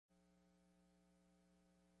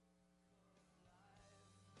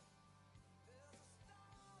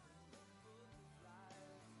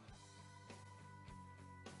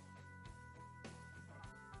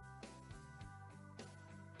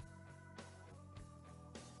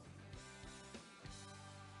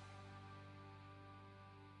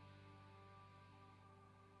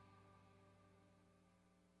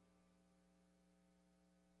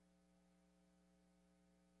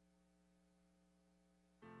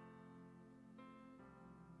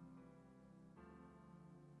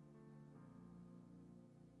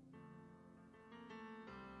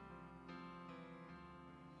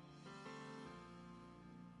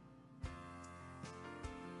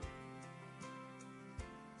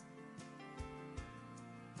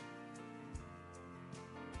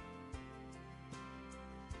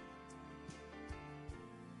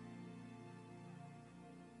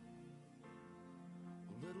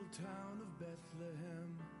town of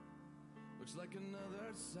Bethlehem looks like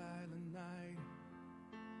another silent night.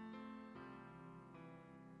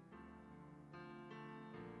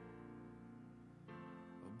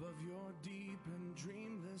 Above your deep and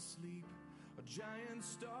dreamless sleep, a giant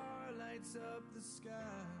star lights up the sky.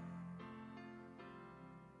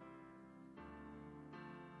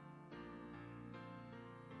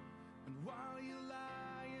 And while you're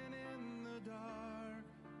lying in the dark,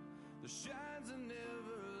 there shines an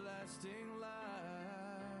everlasting light.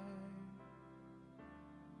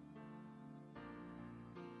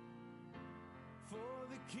 For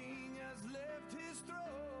the King has left his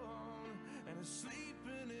throne and is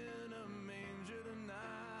sleeping in a manger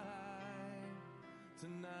tonight,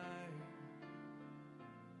 tonight.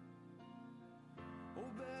 Oh,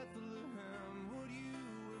 Bethlehem, what you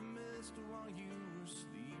have missed while you were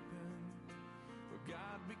sleeping, for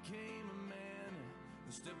God became a man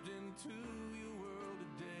and stepped into your world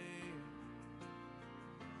today.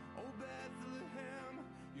 Oh, Bethlehem,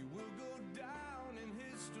 you will go down in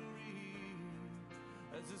history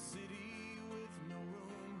as a city with no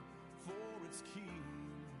room for its king.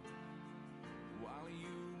 While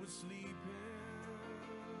you were sleeping,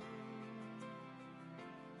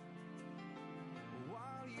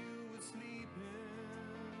 while you were sleeping.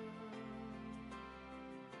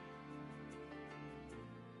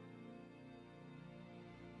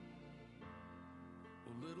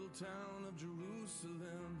 Oh, little town of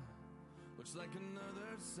Jerusalem looks like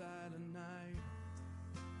another silent night.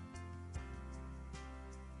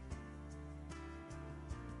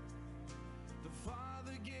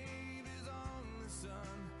 Father gave his only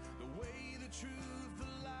son, the way, the truth, the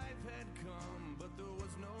life had come, but there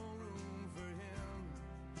was no room for him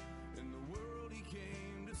in the world he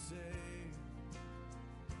came to save.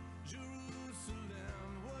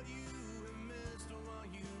 Jerusalem, what you have missed while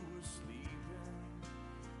you were sleeping,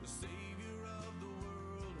 the Savior of the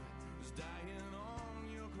world is dying on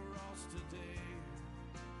your cross today.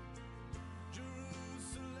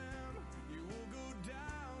 Jerusalem, you will go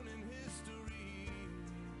down in history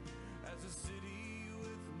as a city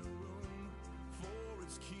with no room for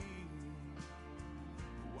its king.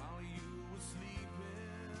 While you were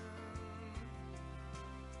sleeping,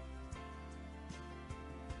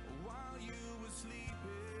 while you were sleeping.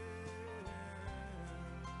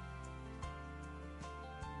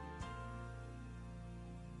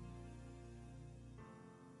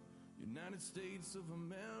 United States of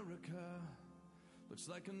America looks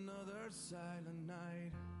like another silent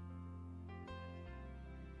night.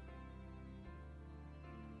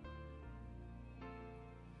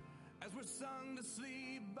 As we're sung to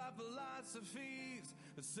sleep by philosophies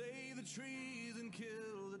that save the trees and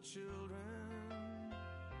kill the children.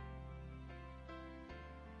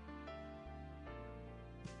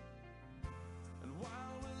 And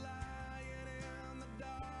while we're lying in the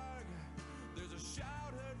dark, there's a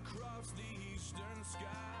shout heard across the eastern sky.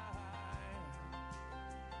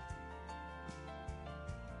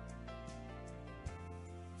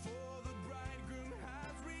 For the bridegroom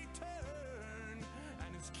has returned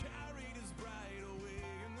and has carried his bride away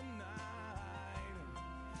in the night,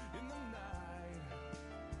 in the night.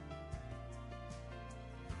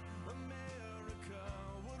 America,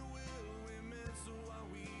 what will we miss while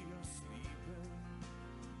we are sleeping?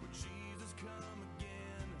 Will Jesus come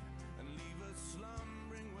again and leave us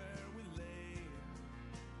slumbering where we lay?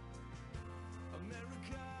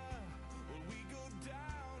 America, will we go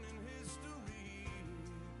down in history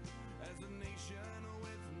as a nation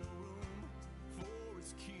with no room for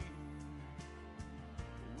its king?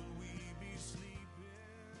 Will we be sleeping?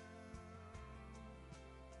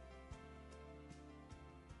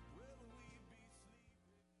 Will we be sleeping?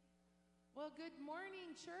 Well, good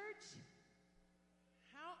morning, church.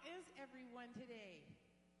 How is everyone today?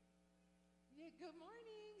 Yeah, good morning.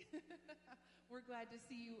 We're glad to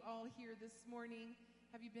see you all here this morning.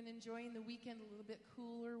 Have you been enjoying the weekend? A little bit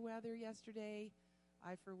cooler weather yesterday.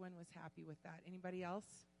 I, for one, was happy with that. Anybody else?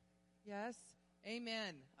 Yes?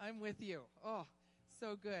 Amen. I'm with you. Oh,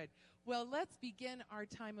 so good. Well, let's begin our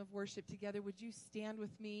time of worship together. Would you stand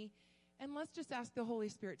with me? And let's just ask the Holy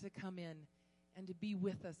Spirit to come in and to be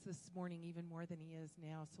with us this morning even more than he is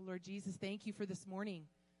now. So, Lord Jesus, thank you for this morning.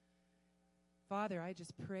 Father, I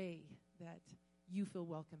just pray that you feel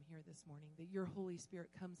welcome here this morning, that your Holy Spirit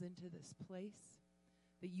comes into this place,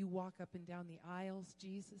 that you walk up and down the aisles,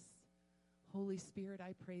 Jesus. Holy Spirit,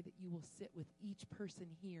 I pray that you will sit with each person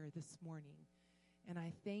here this morning. And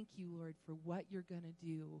I thank you, Lord, for what you're going to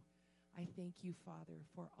do. I thank you, Father,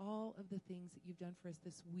 for all of the things that you've done for us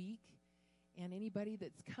this week. And anybody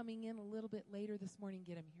that's coming in a little bit later this morning,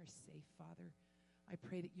 get them here safe, Father. I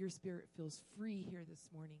pray that your spirit feels free here this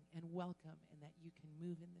morning and welcome, and that you can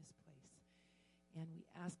move in this place. And we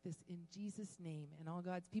ask this in Jesus' name. And all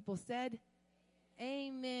God's people said,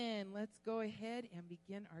 amen. Let's go ahead and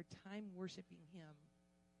begin our time worshiping him.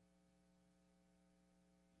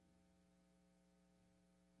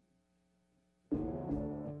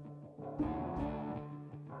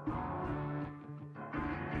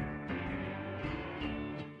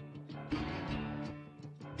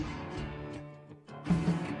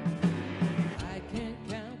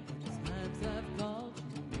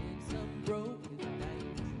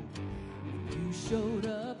 Showed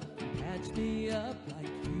up, patched me up like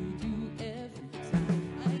you do every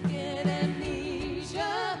time. I get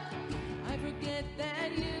amnesia, I forget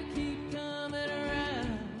that you keep coming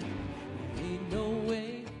around. Ain't no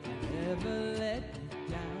way I'll ever let you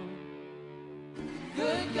down.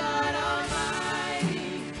 Good God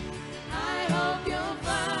Almighty, I hope you'll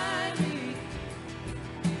find me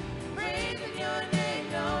praising your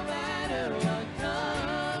name no matter what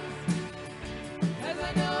comes. 'Cause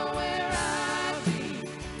I know where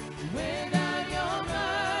without your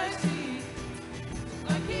mercy,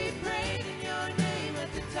 I keep praising your name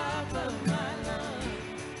at the top of my lungs.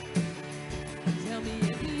 Tell me,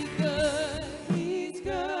 is he good? He's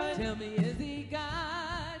good. Tell me, is he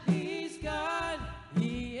God? He's God.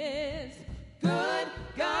 He is good,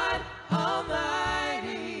 God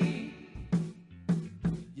Almighty.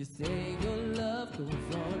 You say your love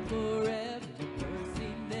goes on forever, your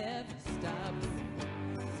mercy never stops.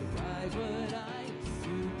 So why would I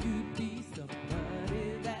you'd be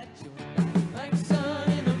somebody that you're not? Like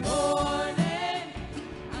sun in the morning,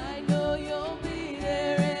 I know you'll be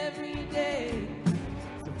there every day.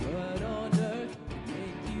 So what on earth would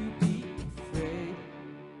make you be afraid?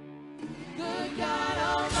 Good God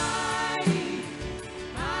Almighty,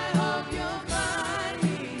 I hope you'll find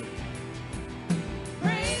me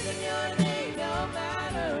praising your name no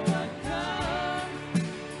matter what comes.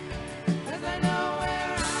 'Cause I know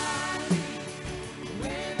where I'll be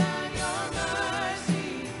without your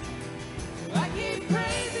mercy. So I keep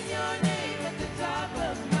praising your name at the top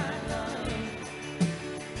of my lungs.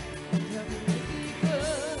 Tell me, is he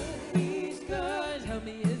good? He's good. Tell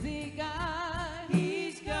me, is he God?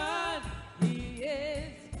 He's God. He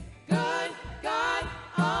is good, God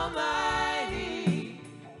Almighty.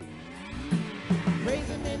 Praise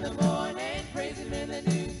him in the morning, praise him in the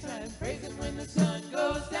noontime, praise him when the sun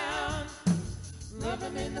goes down. Love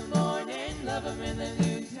him in the morning, love him in the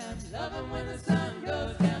noontime, love him when the sun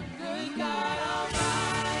goes down. Good God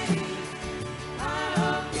Almighty, I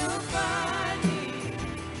hope you'll find me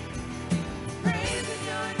praising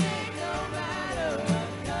your name no matter what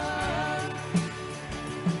comes.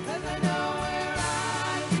 'Cause I know where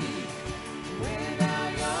I'd be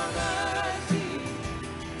without your mercy.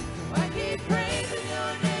 So I keep praising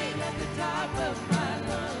your name at the top of my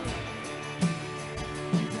lungs.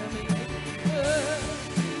 Tell me, is he good?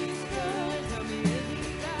 He's good. Tell me, is he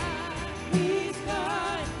God? He's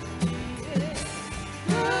God. He is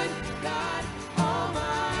good, God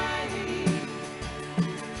Almighty.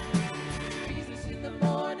 Jesus in the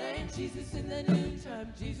morning, Jesus in the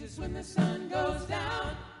noontime, Jesus when the sun goes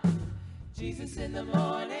down. Jesus in the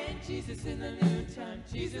morning, Jesus in the noontime,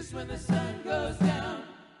 Jesus when the sun goes down.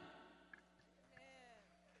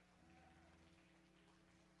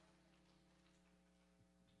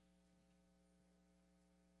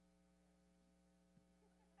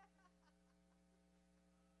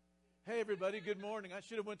 Hey everybody, good morning. I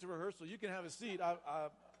should have went to rehearsal. You can have a seat.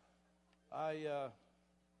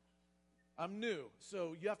 I'm new,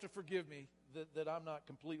 so you have to forgive me that I'm not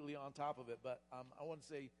completely on top of it, but I want to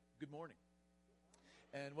say good morning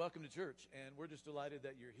and welcome to church. And we're just delighted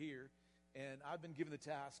that you're here. And I've been given the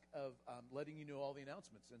task of letting you know all the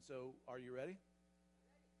announcements. And so, are you ready?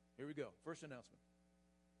 Here we go. First announcement.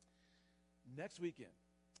 Next weekend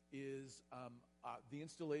is the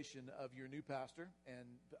installation of your new pastor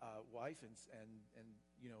and wife, and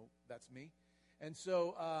you know, that's me. And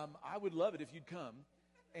so I would love it if you'd come.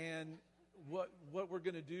 And what we're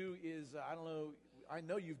going to do is, I don't know, I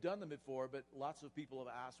know you've done them before, but lots of people have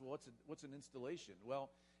asked, well, what's an installation? Well,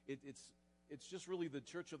 it's just really the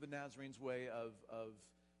Church of the Nazarene's way of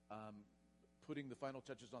putting the final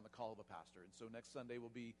touches on the call of a pastor. And so next Sunday will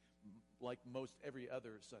be like most every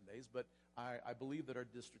other Sundays, but I believe that our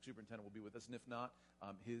district superintendent will be with us, and if not,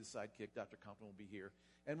 his sidekick, Dr. Compton, will be here.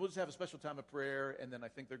 And we'll just have a special time of prayer, and then I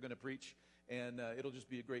think they're going to preach, and it'll just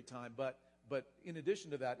be a great time. But in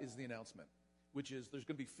addition to that is the announcement, which is there's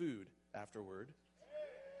going to be food afterward.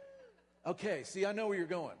 Okay, see, I know where you're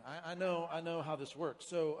going. I know how this works.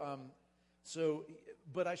 So So,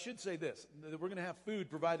 but I should say this, that we're going to have food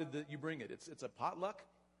provided that you bring it. It's a potluck.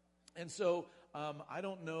 And so I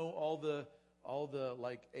don't know all the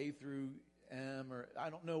like A through M, or I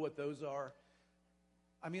don't know what those are.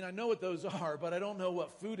 I mean, I know what those are, but I don't know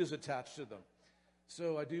what food is attached to them.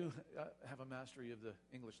 So I do have a mastery of the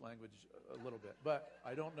English language a little bit, but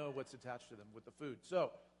I don't know what's attached to them with the food.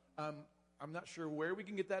 So I'm not sure where we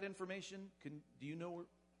can get that information. Do you know where?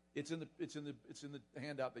 It's in the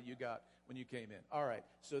handout that you got when you came in. All right.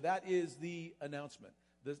 So that is the announcement.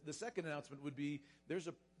 The second announcement would be there's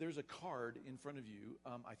a card in front of you.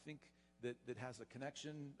 I think that has a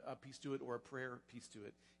connection piece to it or a prayer piece to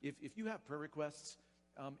it. If you have prayer requests,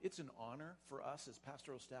 it's an honor for us as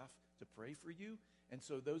pastoral staff to pray for you. And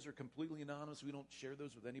so those are completely anonymous. We don't share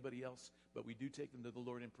those with anybody else, but we do take them to the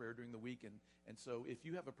Lord in prayer during the week. And so if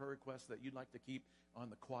you have a prayer request that you'd like to keep on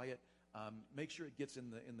the quiet, make sure it gets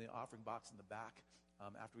in the offering box in the back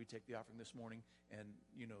after we take the offering this morning. And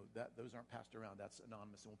you know that those aren't passed around. That's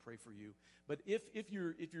anonymous, and we'll pray for you. But if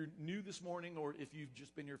you're new this morning, or if you've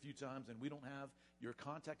just been here a few times and we don't have your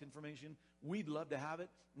contact information, we'd love to have it,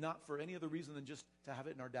 not for any other reason than just to have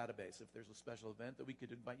it in our database. If there's a special event that we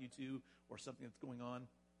could invite you to, or something that's going on,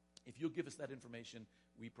 if you'll give us that information,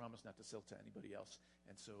 we promise not to sell to anybody else.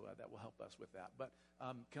 And so that will help us with that. But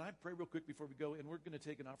can I pray real quick before we go? And we're going to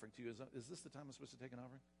take an offering too. Is this the time I'm supposed to take an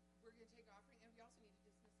offering? We're going to take offering, and we also need to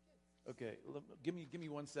dismiss kids. Okay, give me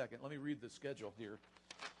 1 second. Let me read the schedule here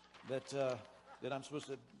that I'm supposed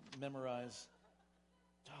to memorize.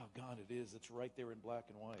 Oh, God, it is. It's right there in black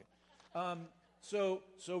and white. So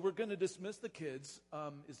we're going to dismiss the kids.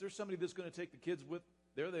 Is there somebody that's going to take the kids with?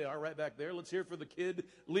 There they are, right back there. Let's hear for the kid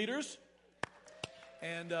leaders.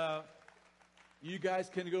 And you guys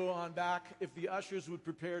can go on back. If the ushers would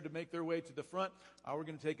prepare to make their way to the front, we're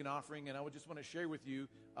going to take an offering. And I would just want to share with you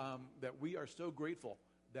that we are so grateful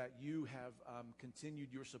that you have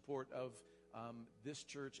continued your support of this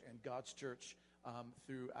church and God's church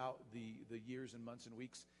throughout the years and months and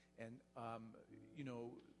weeks. And, you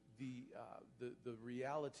know, the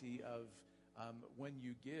reality of when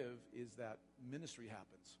you give is that ministry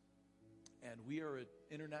happens. And we are an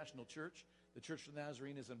international church. The Church of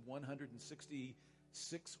Nazarene is in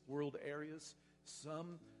 166 world areas.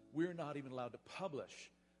 Some we're not even allowed to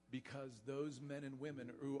publish because those men and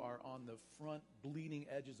women who are on the front bleeding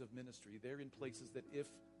edges of ministry, they're in places that if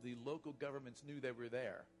the local governments knew they were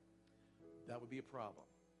there, that would be a problem.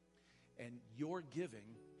 And your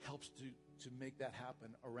giving helps to make that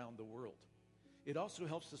happen around the world. It also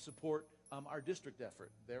helps to support our district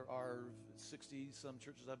effort. There are 60-some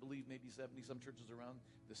churches, I believe, maybe 70-some churches around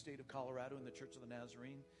the state of Colorado in the Church of the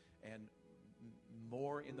Nazarene, and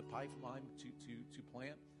more in the pipeline to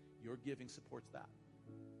plant. Your giving supports that.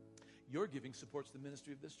 Your giving supports the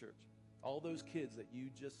ministry of this church. All those kids that you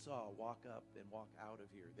just saw walk up and walk out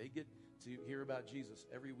of here, they get to hear about Jesus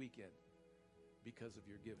every weekend because of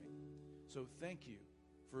your giving. So thank you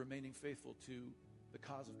for remaining faithful to the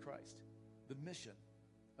cause of Christ, the mission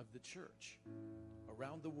of the church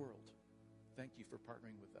around the world. Thank you for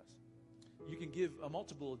partnering with us. You can give a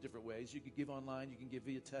multiple of different ways. You can give online. You can give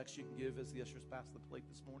via text. You can give as the ushers pass the plate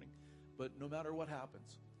this morning. But no matter what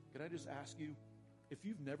happens, can I just ask you, if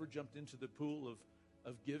you've never jumped into the pool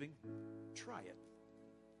of giving, try it.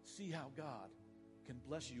 See how God can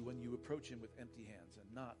bless you when you approach him with empty hands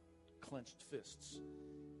and not clenched fists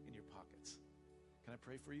in your pockets. Can I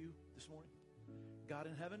pray for you this morning? God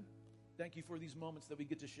in heaven, thank you for these moments that we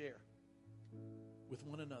get to share with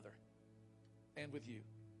one another and with you.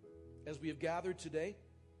 As we have gathered today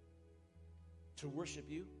to worship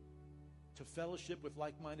you, to fellowship with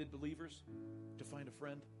like-minded believers, to find a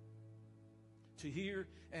friend, to hear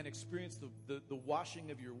and experience the washing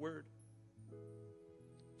of your word,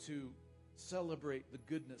 to celebrate the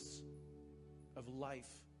goodness of life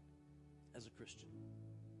as a Christian,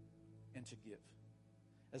 and to give.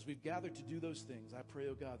 As we've gathered to do those things, I pray,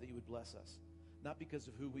 oh God, that you would bless us, not because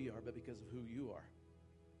of who we are, but because of who you are.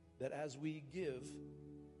 That as we give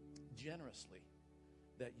generously,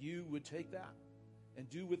 that you would take that and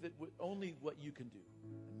do with it only what you can do,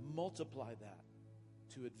 and multiply that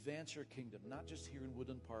to advance your kingdom, not just here in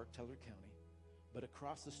Woodland Park, Teller County, but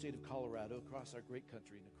across the state of Colorado, across our great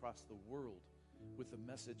country, and across the world with the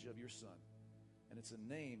message of your Son. And it's in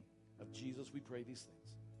the name of Jesus we pray these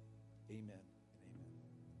things. Amen.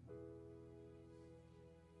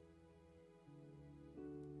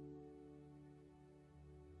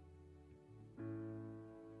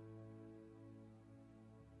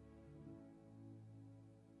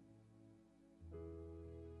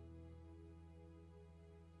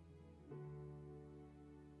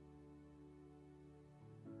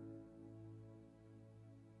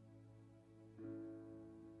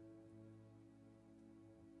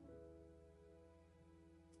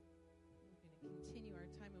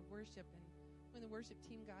 worship. And when the worship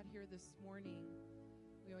team got here this morning,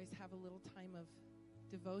 we always have a little time of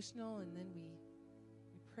devotional, and then we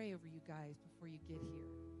pray over you guys before you get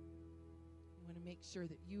here. We want to make sure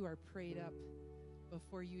that you are prayed up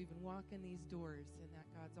before you even walk in these doors, and that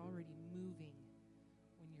God's already moving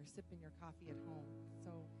when you're sipping your coffee at home.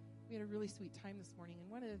 So we had a really sweet time this morning, and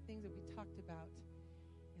one of the things that we talked about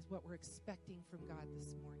is what we're expecting from God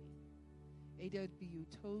this morning. A.W.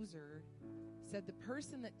 Tozer said the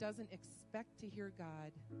person that doesn't expect to hear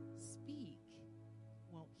God speak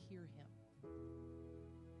won't hear him.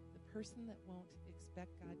 The person that won't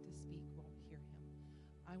expect God to speak won't hear him.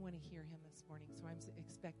 I want to hear him this morning, so I'm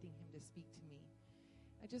expecting him to speak to me.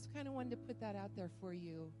 I just kind of wanted to put that out there for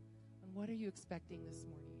you. And what are you expecting this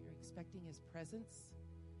morning? Are you expecting his presence?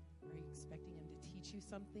 Are you expecting him to teach you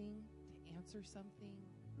something, to answer something?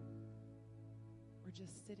 Or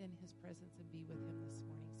just sit in his presence and be with him this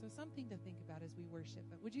morning? So something to think about as we worship.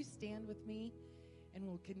 But would you stand with me, and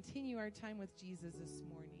we'll continue our time with Jesus this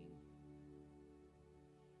morning.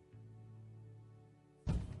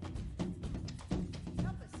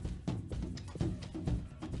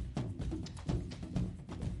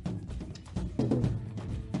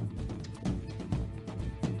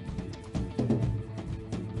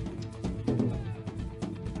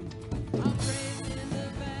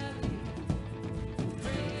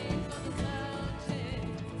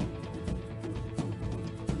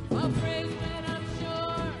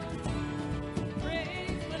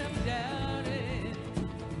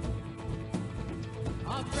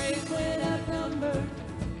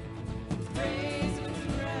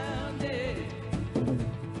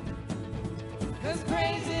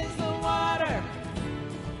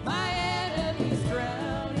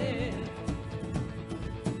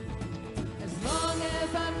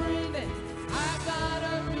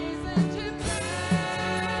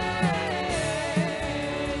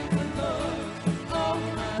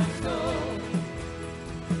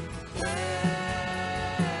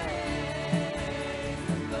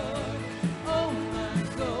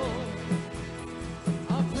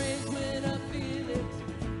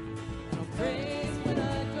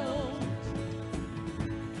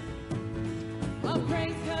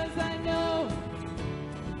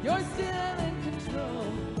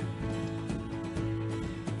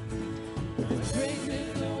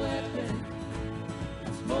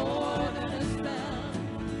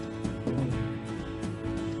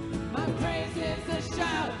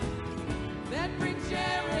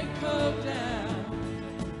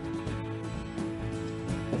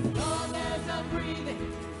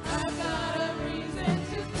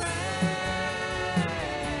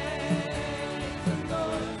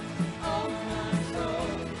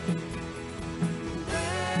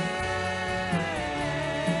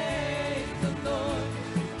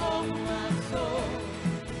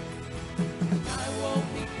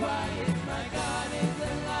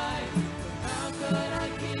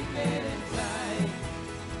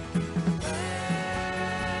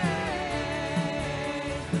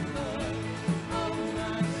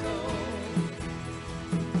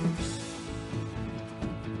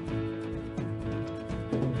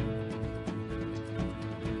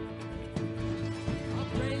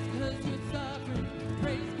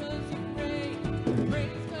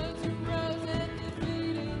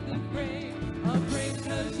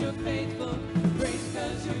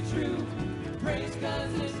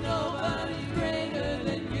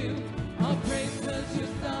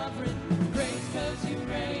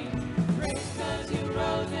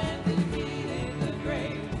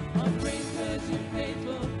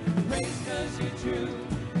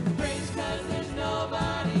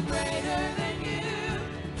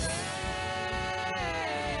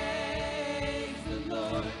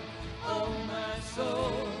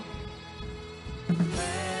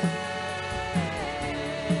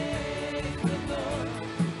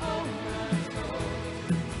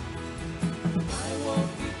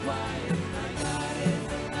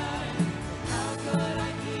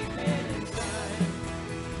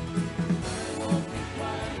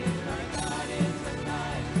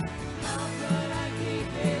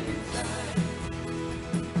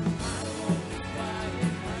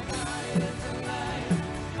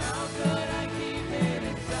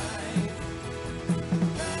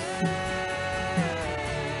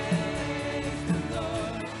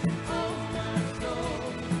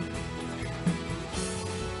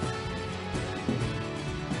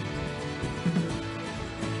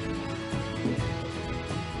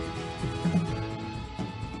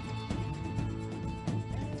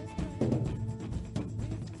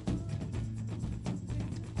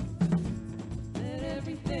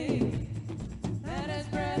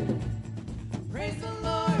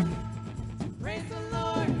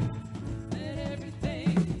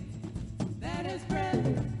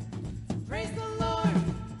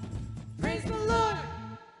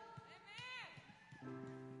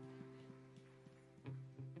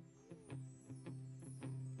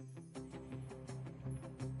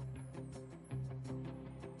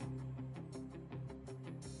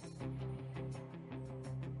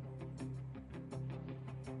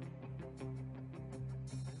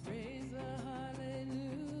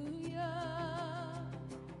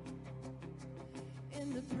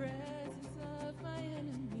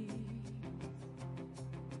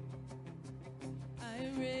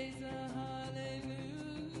 raise a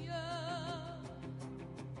hallelujah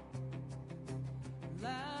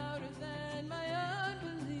louder than my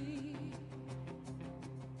unbelief.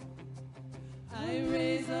 I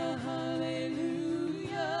raise a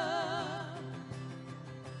hallelujah.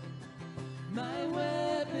 My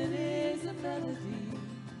weapon is a melody.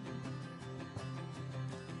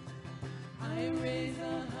 I raise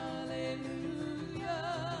a hallelujah.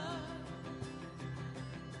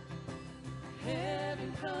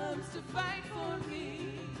 Heaven comes to fight for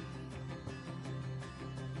me.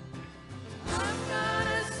 I'm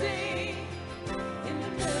gonna sing in the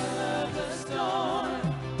middle of the storm.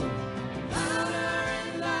 Louder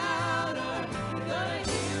and louder, you're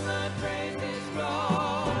gonna hear my praises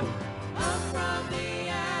roar. Up from the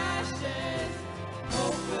ashes,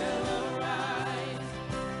 hope will arise.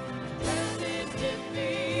 Death is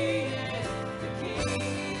defeated, the King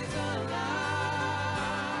is alive.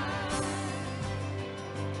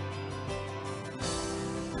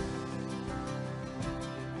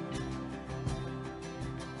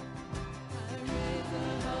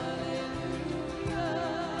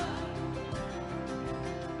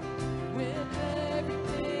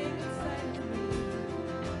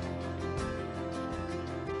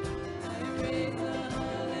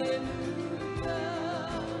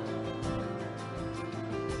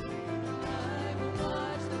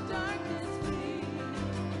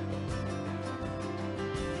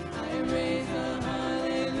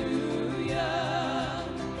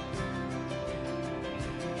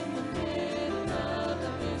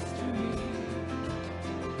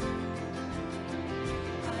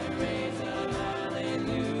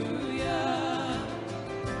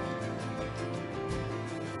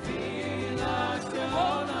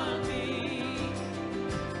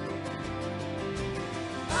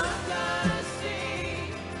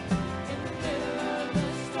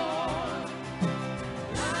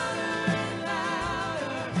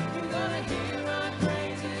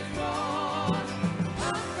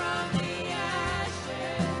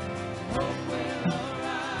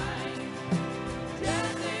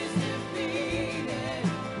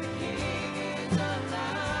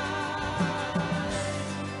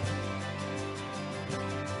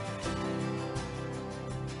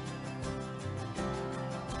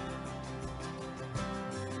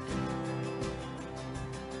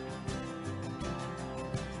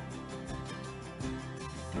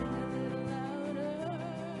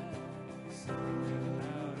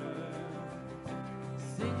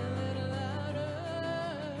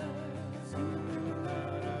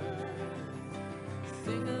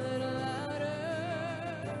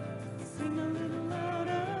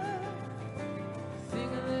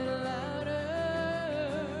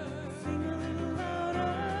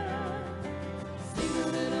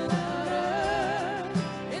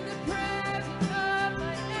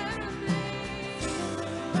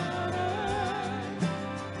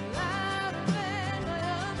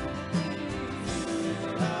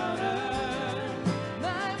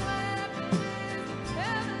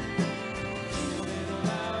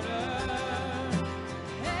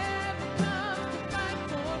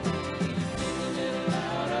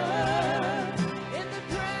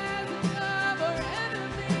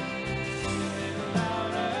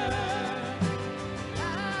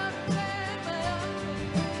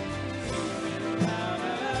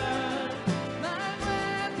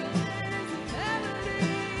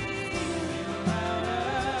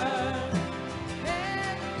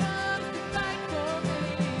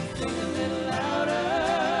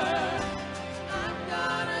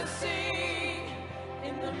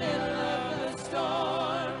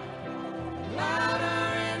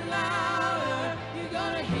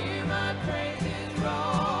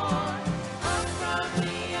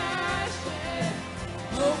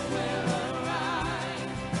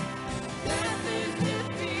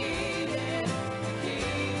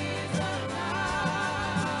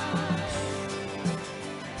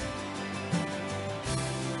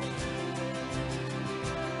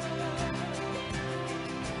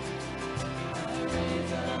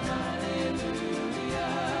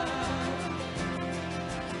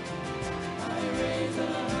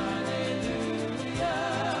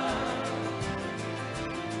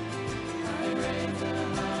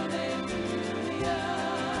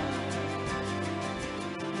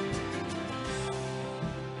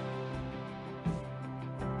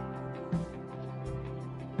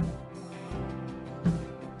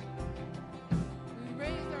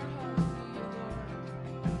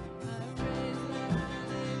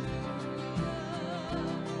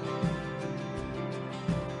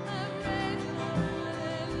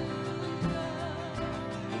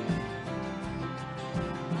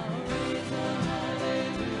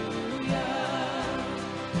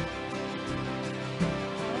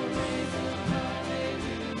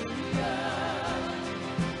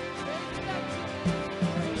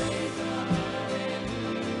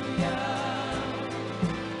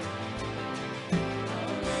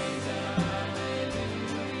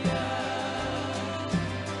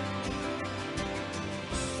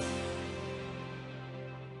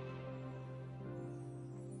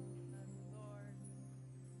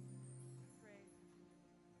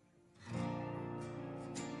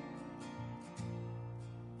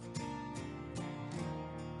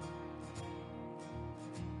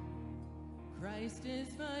 Christ is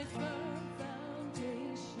my firm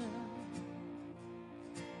foundation,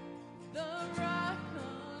 the rock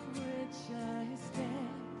on which I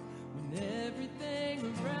stand when everything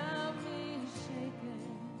around me is shaken.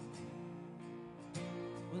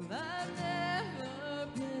 Well, I've never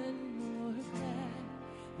been more glad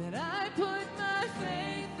that I put my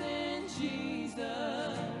faith in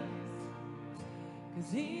Jesus,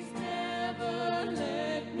 'cause he's never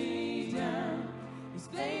let me down. He's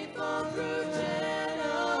faithful through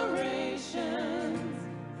generations.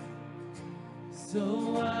 So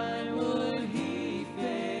why would he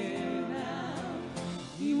fail now?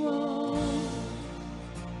 He won't.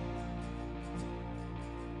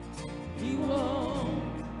 He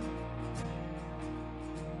won't.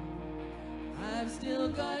 I've still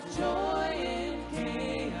got joy in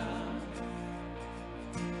chaos.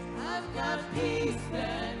 I've got peace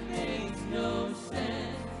that makes no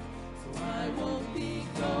sense. So I won't be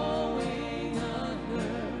going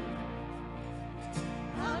under.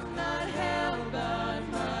 I'm not held by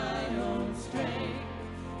my own strength.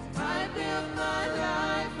 I built my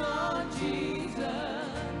life on Jesus,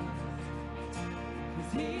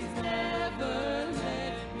 'cause he's never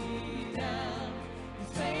let me down.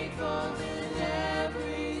 He's faithful in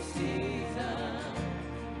every season.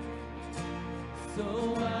 So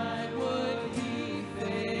why would he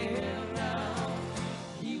fail now?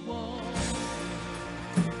 He won't.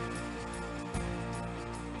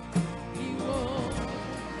 He won't.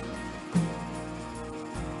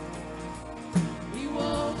 He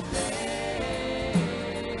won't fail.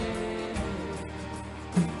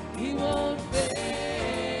 He won't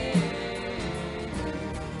fail.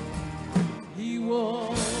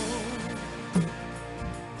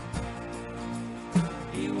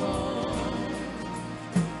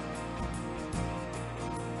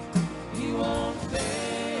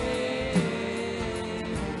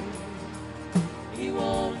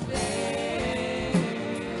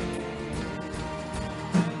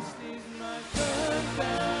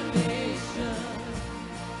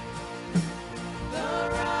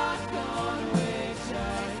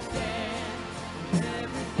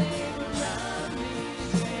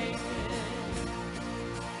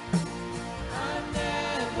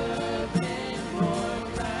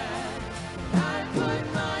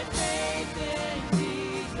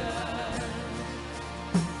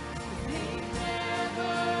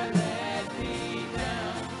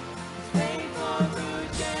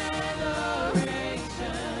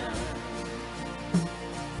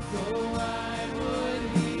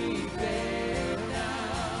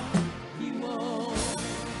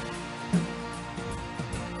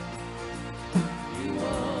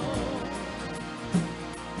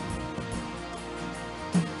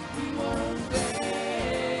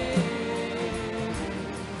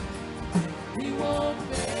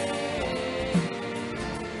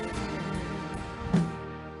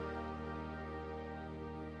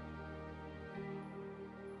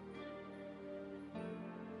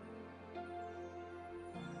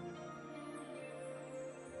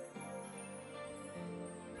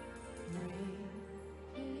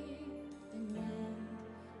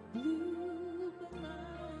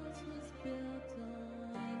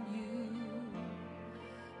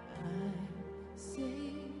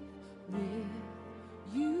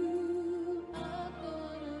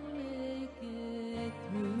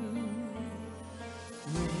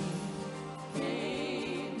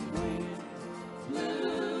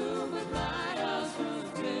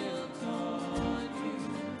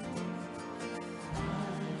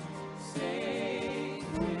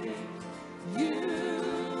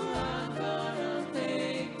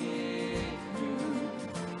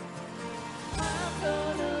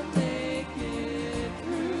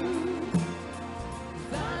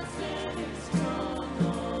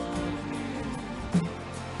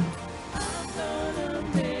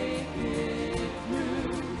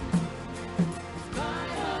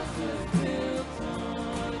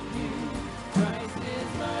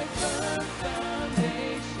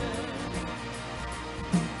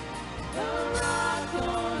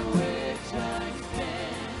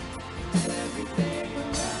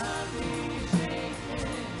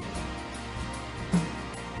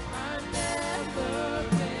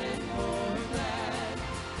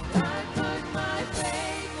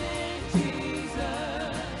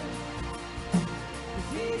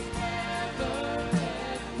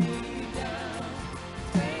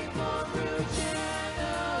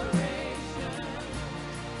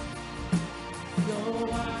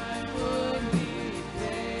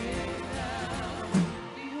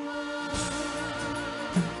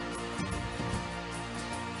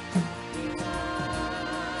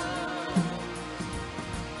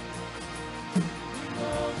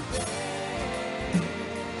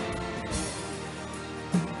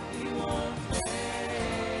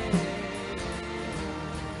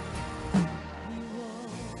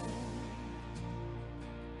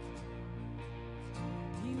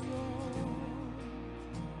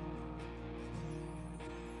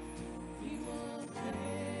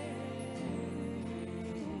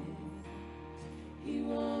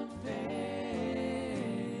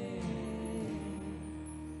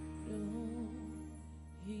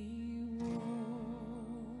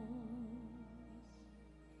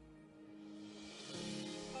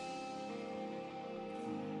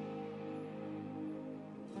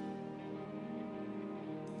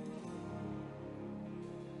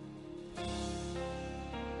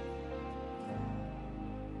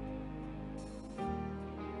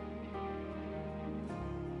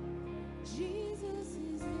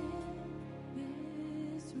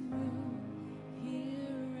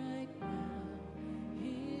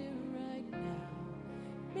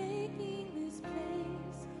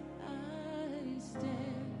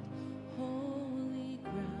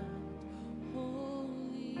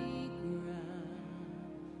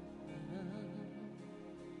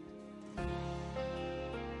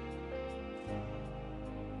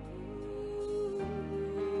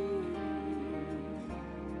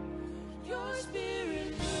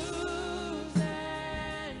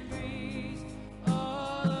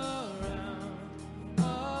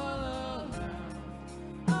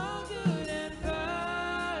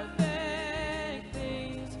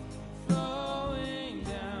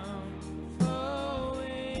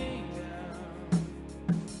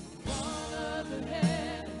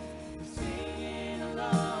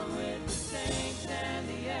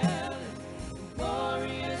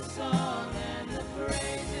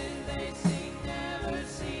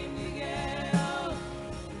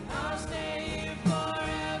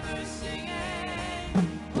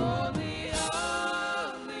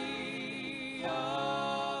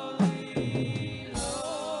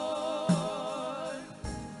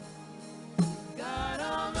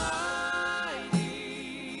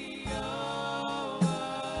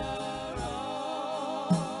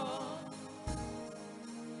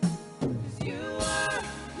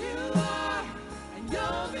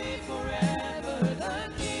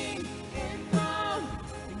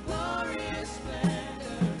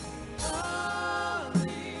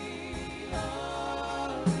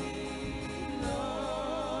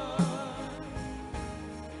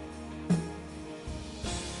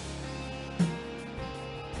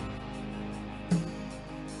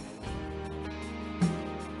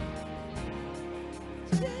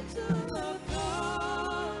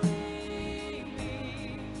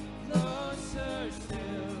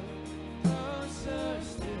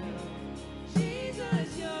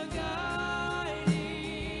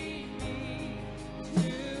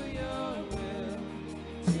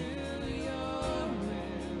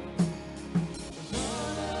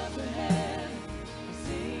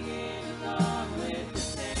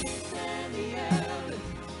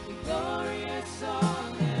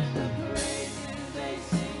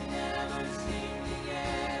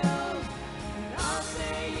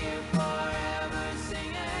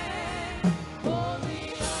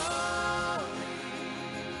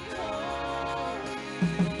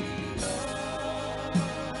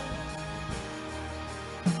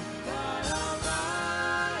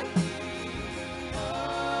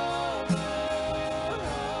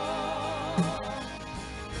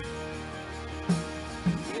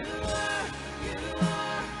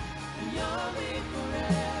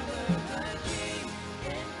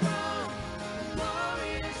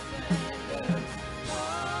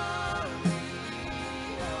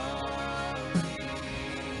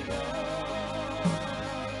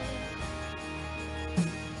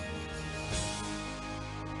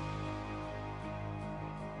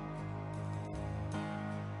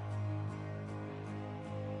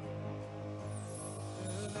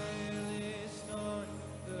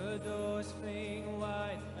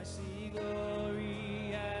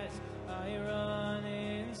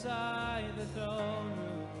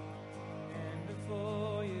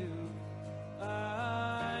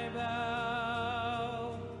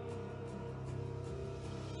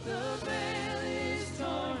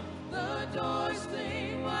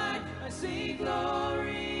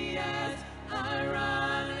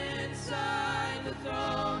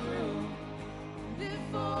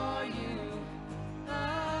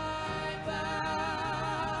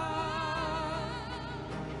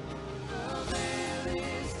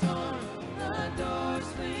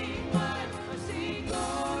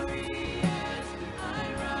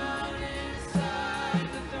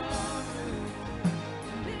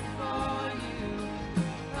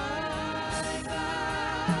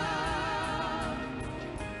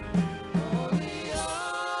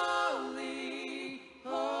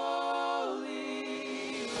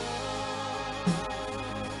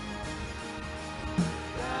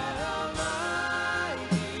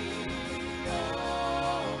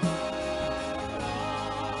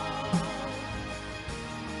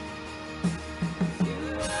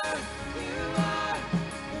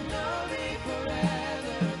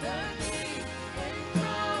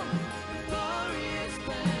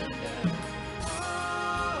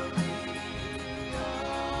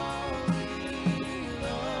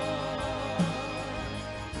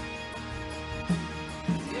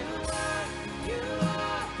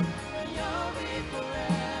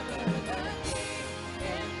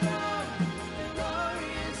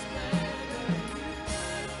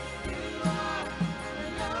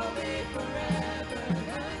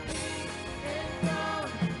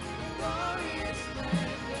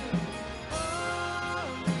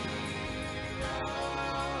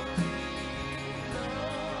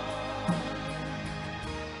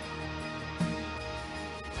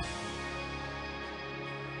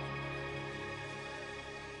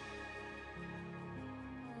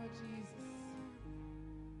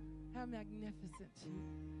 How magnificent to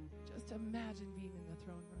just imagine being in the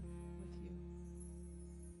throne room with you.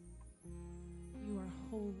 You are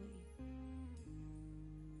holy.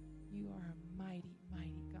 You are a mighty,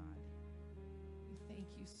 mighty God. We thank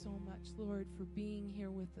you so much, Lord, for being here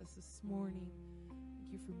with us this morning.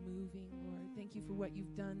 Thank you for moving, Lord. Thank you for what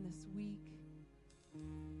you've done this week.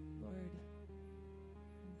 Lord,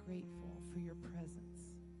 I'm grateful for your presence.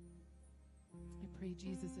 I pray,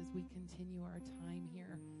 Jesus, as we continue our time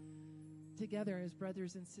here together as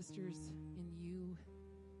brothers and sisters in you,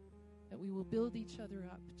 that we will build each other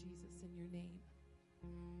up, Jesus, in your name.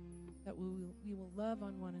 That we will love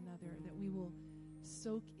on one another, that we will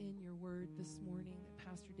soak in your word this morning that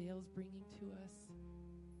Pastor Dale is bringing to us.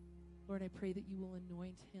 Lord, I pray that you will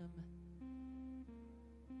anoint him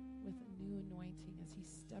with a new anointing as he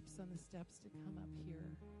steps on the steps to come up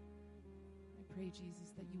here. I pray,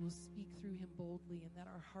 Jesus, that you will speak through him boldly and that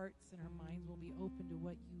our hearts and our minds will be open to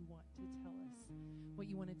what you want to tell us, what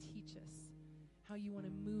you want to teach us, how you want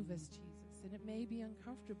to move us, Jesus. And it may be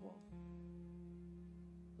uncomfortable,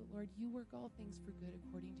 but Lord, you work all things for good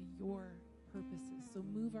according to your purposes. So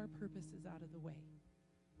move our purposes out of the way.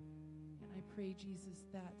 And I pray, Jesus,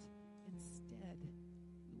 that instead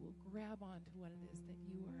we will grab onto what it is that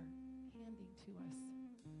you are handing to us.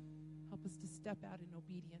 Help us to step out in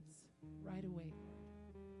obedience right away, Lord.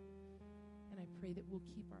 And I pray that we'll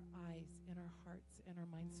keep our eyes and our hearts and our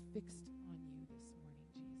minds fixed on you this morning,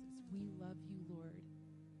 Jesus. We love you, Lord.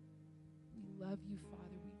 We love you,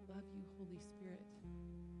 Father. We love you, Holy Spirit.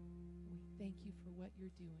 And we thank you for what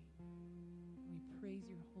you're doing. And we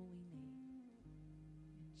praise your holy name.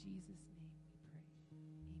 In Jesus' name we pray.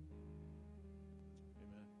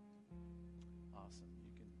 Amen. Amen. Awesome.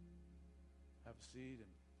 You can have a seat,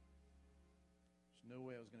 and there's no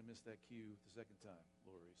way I was going to miss that cue the second time,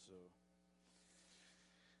 Lori. So,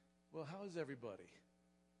 well, how is everybody?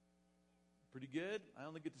 Pretty good? I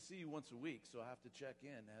only get to see you once a week, so I have to check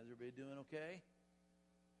in. How's everybody doing okay?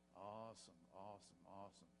 Awesome, awesome,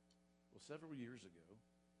 awesome. several years ago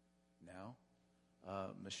now,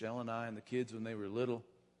 Michelle and I and the kids, when they were little,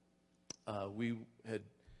 we had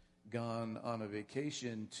gone on a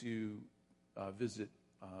vacation to visit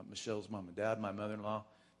Michelle's mom and dad, my mother-in-law,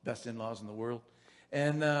 best in-laws in the world.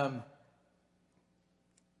 And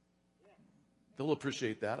they'll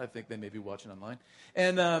appreciate that. I think they may be watching online.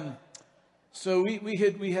 And so we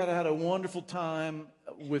had a wonderful time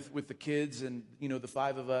with the kids and, the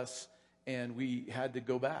five of us, and we had to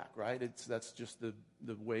go back, right? That's just the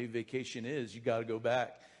way vacation is. You got to go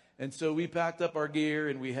back. And so we packed up our gear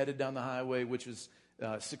and we headed down the highway, which was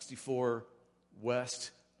 64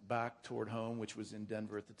 west, back toward home, which was in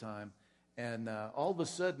Denver at the time. And all of a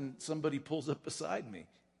sudden, somebody pulls up beside me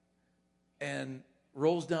and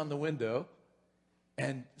rolls down the window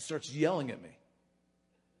and starts yelling at me.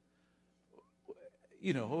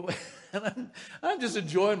 And I'm just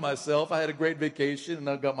enjoying myself. I had a great vacation, and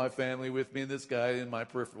I've got my family with me, and this guy in my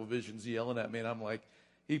peripheral vision's yelling at me, and I'm like,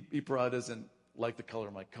 he probably doesn't like the color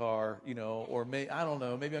of my car, or I don't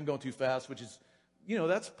know, maybe I'm going too fast, which is,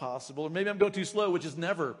 that's possible, or maybe I'm going too slow, which is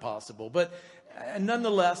never possible. But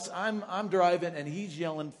nonetheless, I'm driving, and he's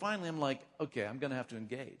yelling. Finally, I'm like, okay, I'm going to have to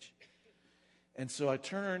engage. And so I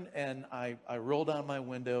turn, and I roll down my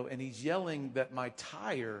window, and he's yelling that my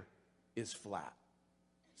tire is flat.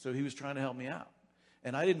 So he was trying to help me out.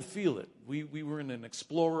 And I didn't feel it. We were in an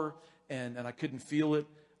Explorer, and I couldn't feel it.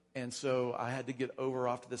 And so I had to get over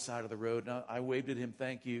off to the side of the road. And I waved at him,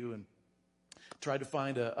 thank you, and tried to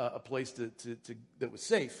find a place that was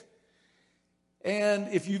safe. And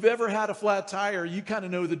if you've ever had a flat tire, you kind of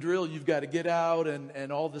know the drill. You've got to get out,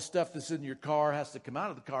 and all the stuff that's in your car has to come out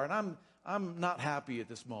of the car. And I'm not happy at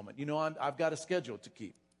this moment. I've got a schedule to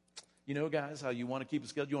keep. Guys, how you want to keep a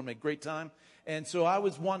schedule. You want to make great time. And so I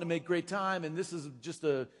was wanting to make great time, and this is just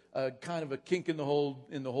a kind of a kink in the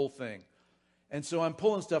whole thing. And so I'm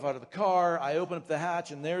pulling stuff out of the car. I open up the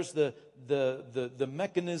hatch, and there's the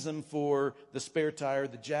mechanism for the spare tire,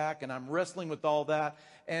 the jack, and I'm wrestling with all that.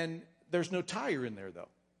 And there's no tire in there, though.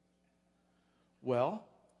 Well,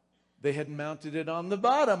 they had mounted it on the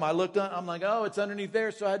bottom. I looked on, I'm like, oh, it's underneath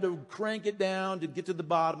there. So I had to crank it down to get to the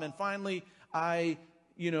bottom. And finally, I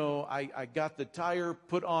got the tire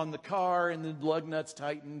put on the car, and the lug nuts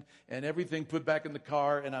tightened, and everything put back in the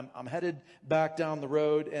car, and I'm headed back down the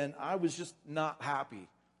road, and I was just not happy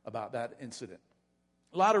about that incident.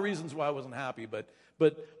 A lot of reasons why I wasn't happy, but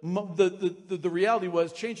the reality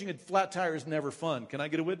was changing a flat tire is never fun. Can I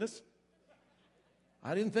get a witness?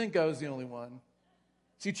 I didn't think I was the only one.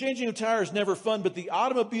 See, changing a tire is never fun, but the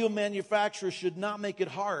automobile manufacturer should not make it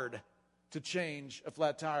hard to change a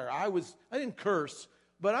flat tire. I didn't curse,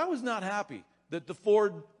 but I was not happy that the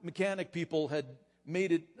Ford mechanic people had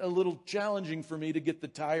made it a little challenging for me to get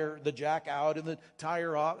the jack out and the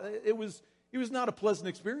tire off. It was not a pleasant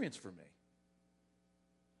experience for me.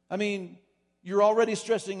 I mean, you're already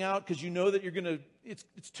stressing out because you know that you're going to, it's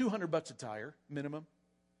 $200 a tire, minimum.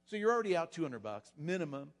 So you're already out $200,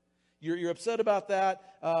 minimum. You're upset about that.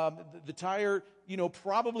 The tire,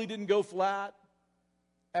 probably didn't go flat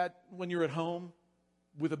when you're at home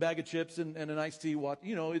with a bag of chips and an iced tea.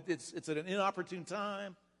 It's at an inopportune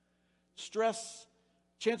time. Stress.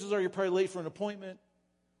 Chances are you're probably late for an appointment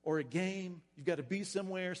or a game. You've got to be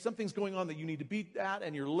somewhere. Something's going on that you need to be at,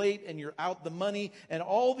 and you're late, and you're out the money. And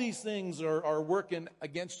all these things are working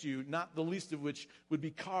against you, not the least of which would be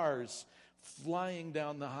cars flying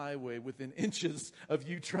down the highway within inches of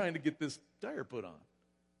you trying to get this tire put on.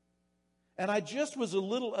 And I just was a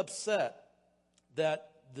little upset that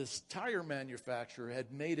this tire manufacturer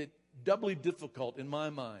had made it doubly difficult in my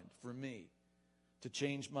mind for me to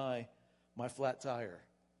change my flat tire.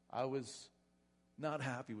 I was not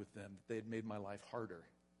happy with them that they had made my life harder.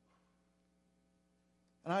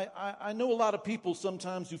 And I know a lot of people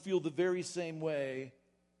sometimes who feel the very same way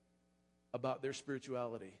about their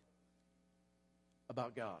spirituality,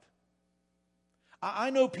 about God.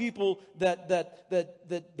 I know people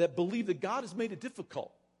that believe that God has made it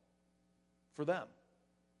difficult for them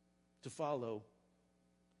to follow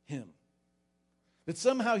Him. That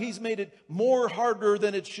somehow He's made it more harder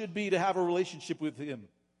than it should be to have a relationship with Him.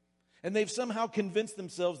 And they've somehow convinced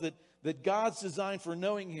themselves that God's design for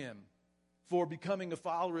knowing Him, for becoming a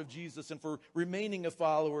follower of Jesus, and for remaining a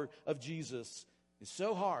follower of Jesus is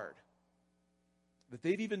so hard that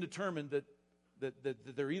they've even determined that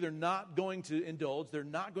they're either not going to indulge, they're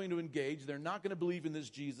not going to engage, they're not going to believe in this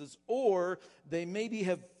Jesus, or they maybe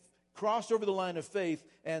have crossed over the line of faith,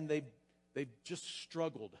 and they've just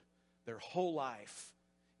struggled their whole life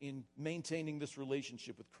in maintaining this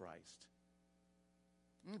relationship with Christ.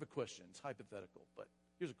 I have a question. It's hypothetical, but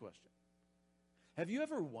here's a question. Have you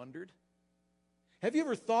ever wondered Have you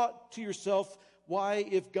ever thought to yourself why,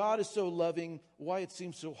 if God is so loving, why it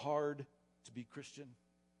seems so hard to be Christian?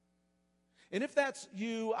 And if that's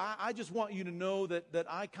you, I just want you to know that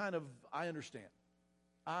I understand.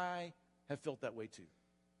 I have felt that way too.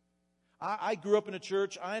 I grew up in a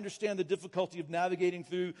church. I understand the difficulty of navigating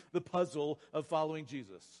through the puzzle of following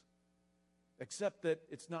Jesus. Except that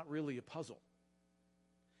it's not really a puzzle.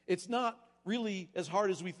 It's not really as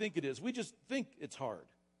hard as we think it is. We just think it's hard.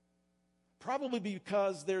 Probably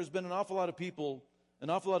because there's been an awful lot of people, an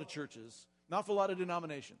awful lot of churches, an awful lot of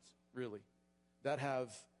denominations, really, that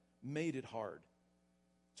have made it hard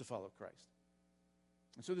to follow Christ.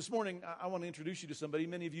 And so this morning, I want to introduce you to somebody.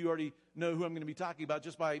 Many of you already know who I'm going to be talking about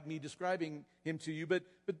just by me describing him to you. But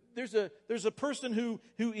there's a person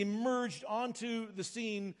who emerged onto the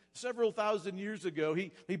scene several thousand years ago.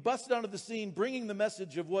 He busted onto the scene bringing the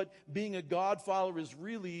message of what being a God follower is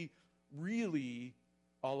really, really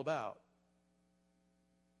all about.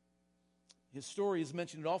 His story is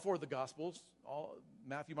mentioned in all four of the Gospels,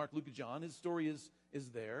 Matthew, Mark, Luke, and John. His story is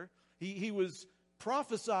there. He was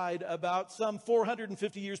prophesied about some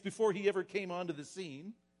 450 years before he ever came onto the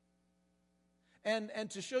scene. And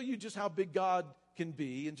to show you just how big God can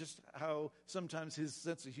be and just how sometimes his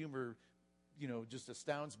sense of humor, just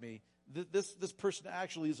astounds me, this person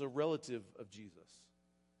actually is a relative of Jesus.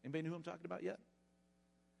 Anybody know who I'm talking about yet?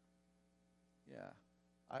 Yeah,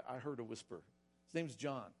 I heard a whisper. His name's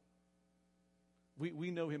John.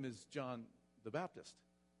 We know him as John the Baptist.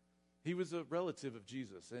 He was a relative of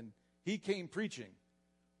Jesus, and he came preaching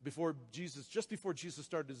just before Jesus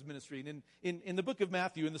started his ministry. And in the book of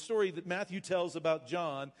Matthew, in the story that Matthew tells about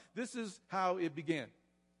John, this is how it began.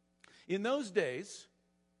 In those days,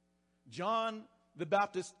 John the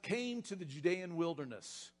Baptist came to the Judean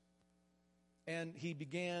wilderness, and he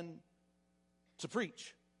began to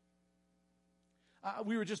preach.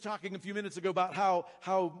 We were just talking a few minutes ago about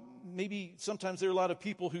how maybe sometimes there are a lot of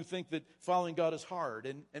people who think that following God is hard.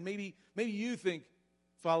 And maybe you think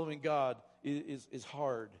following God is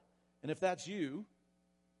hard. And if that's you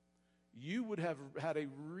would have had a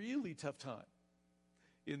really tough time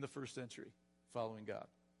in the first century following God.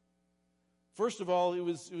 First of all, it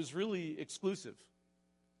was really exclusive.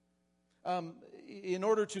 In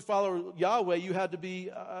order to follow Yahweh, you had to be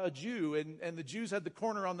a Jew, and the Jews had the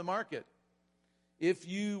corner on the market. If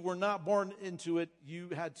you were not born into it, you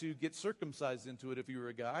had to get circumcised into it if you were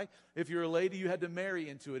a guy. If you're a lady, you had to marry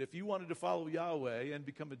into it. If you wanted to follow Yahweh and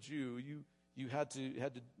become a Jew, you had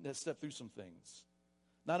to step through some things.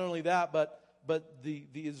 Not only that, but the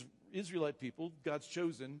Israelite people, God's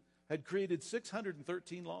chosen, had created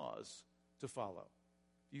 613 laws to follow.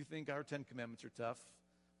 If you think our 10 commandments are tough,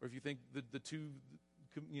 or if you think the two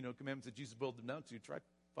commandments that Jesus boiled them down to, try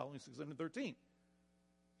following 613.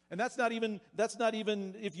 And that's not even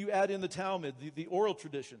if you add in the Talmud, the oral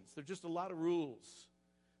traditions. There's just a lot of rules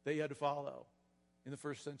that you had to follow in the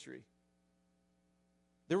first century.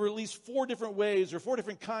 There were at least 4 different ways or 4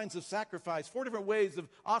 different kinds of sacrifice, 4 different ways of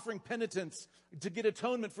offering penitence to get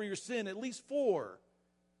atonement for your sin, at least 4.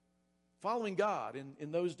 Following God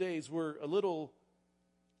in those days were a little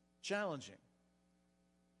challenging.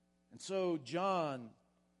 And so John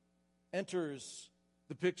enters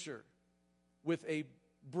the picture with a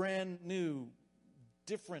brand new,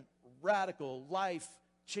 different, radical,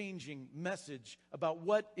 life-changing message about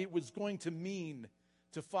what it was going to mean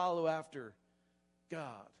to follow after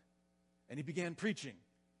God. And he began preaching.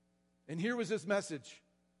 And here was his message.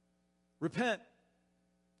 Repent.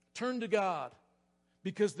 Turn to God.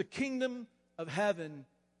 Because the kingdom of heaven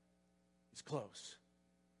is close.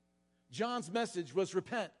 John's message was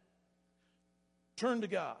repent. Turn to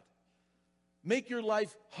God. Make your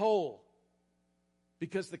life whole.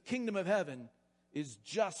 Because the kingdom of heaven is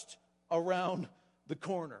just around the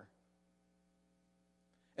corner.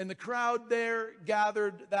 And the crowd there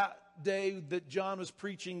gathered that day that John was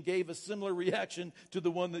preaching gave a similar reaction to the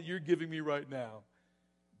one that you're giving me right now.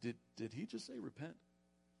 Did he just say repent?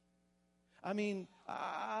 I mean,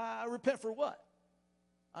 repent for what?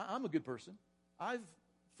 I'm a good person. I've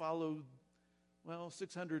followed,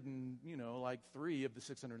 603 of the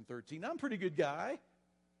 613. I'm a pretty good guy.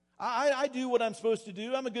 I do what I'm supposed to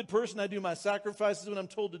do. I'm a good person. I do my sacrifices when I'm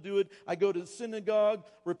told to do it. I go to the synagogue.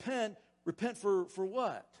 Repent for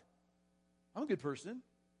what? I'm a good person.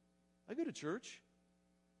 I go to church.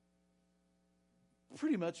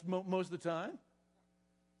 Pretty much most of the time.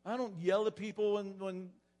 I don't yell at people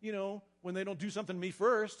when they don't do something to me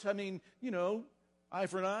first. I mean, eye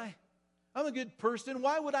for an eye. I'm a good person.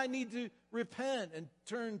 Why would I need to repent and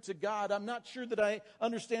turn to God? I'm not sure that I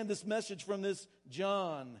understand this message from this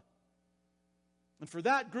John. And for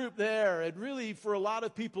that group there, and really for a lot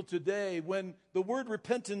of people today, when the word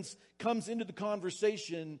repentance comes into the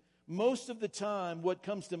conversation, most of the time what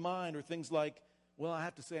comes to mind are things like, well, I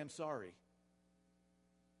have to say I'm sorry.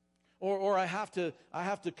 Or I have to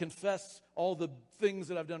confess all the things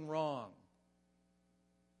that I've done wrong.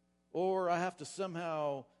 Or I have to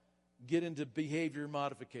somehow get into behavior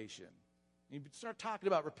modification. You start talking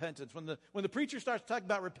about repentance. When the preacher starts talking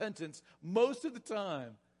about repentance, most of the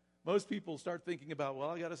time, most people start thinking about, well,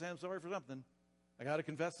 I got to say I'm sorry for something. I got to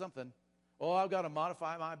confess something. Oh, I've got to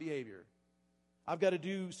modify my behavior. I've got to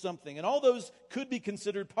do something. And all those could be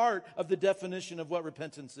considered part of the definition of what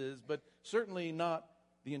repentance is, but certainly not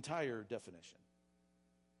the entire definition.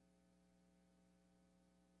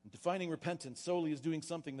 Defining repentance solely as doing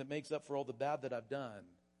something that makes up for all the bad that I've done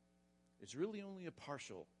is really only a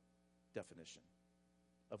partial definition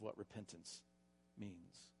of what repentance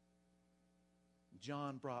means.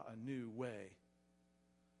 John brought a new way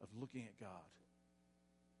of looking at God.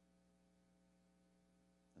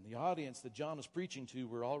 And the audience that John was preaching to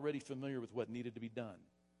were already familiar with what needed to be done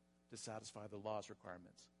to satisfy the law's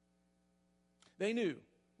requirements. They knew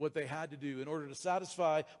what they had to do in order to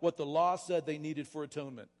satisfy what the law said they needed for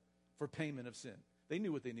atonement, for payment of sin. They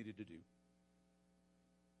knew what they needed to do.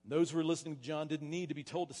 Those who were listening to John didn't need to be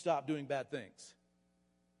told to stop doing bad things.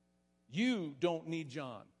 You don't need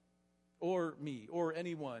John or me or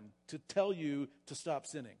anyone to tell you to stop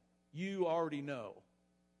sinning. You already know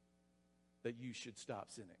that you should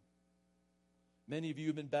stop sinning. Many of you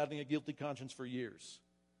have been battling a guilty conscience for years.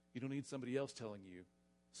 You don't need somebody else telling you,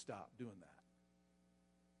 stop doing that.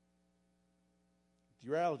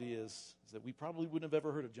 The reality is that we probably wouldn't have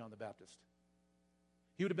ever heard of John the Baptist.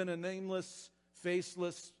 He would have been a nameless,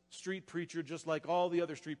 faceless street preacher just like all the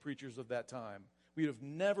other street preachers of that time. We would have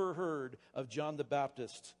never heard of John the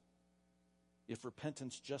Baptist if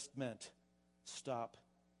repentance just meant stop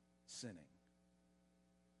sinning.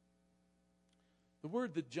 The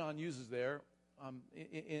word that John uses there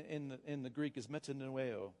in the Greek is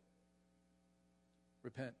metanoeo,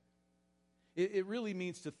 repent. It really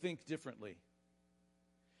means to think differently.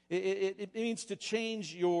 It means to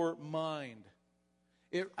change your mind.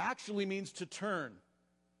 It actually means to turn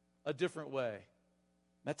a different way.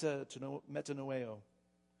 Metanoeo.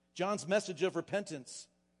 John's message of repentance,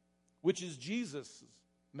 which is Jesus'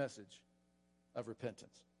 message of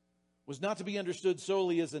repentance, was not to be understood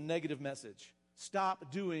solely as a negative message.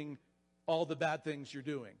 Stop doing all the bad things you're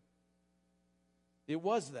doing. It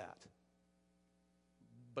was that.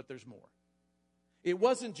 But there's more. It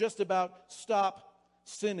wasn't just about stop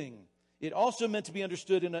sinning. It also meant to be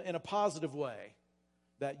understood in a positive way,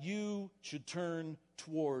 that you should turn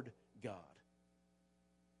toward God.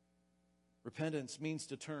 Repentance means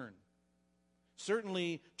to turn.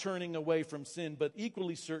 Certainly turning away from sin, but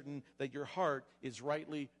equally certain that your heart is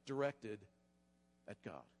rightly directed at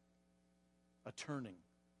God. A turning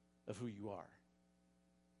of who you are.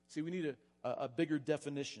 See, we need a bigger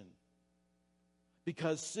definition,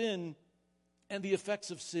 because sin and the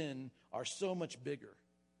effects of sin are so much bigger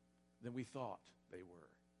than we thought they were.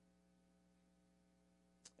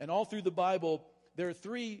 And all through the Bible, there are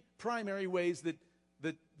three primary ways that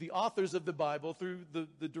the authors of the Bible, through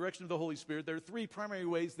the direction of the Holy Spirit, there are three primary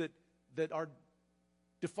ways that are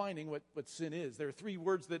defining what sin is. There are three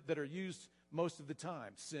words that are used most of the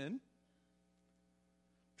time. Sin,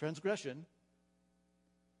 transgression,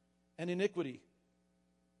 and iniquity.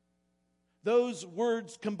 Those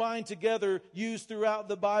words combined together, used throughout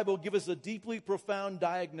the Bible, give us a deeply profound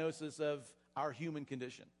diagnosis of our human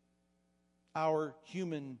condition, our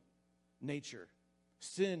human nature.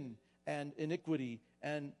 Sin and iniquity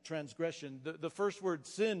and transgression. The first word,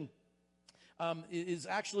 sin, is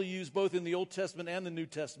actually used both in the Old Testament and the New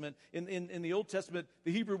Testament. In the Old Testament,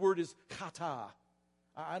 the Hebrew word is chata.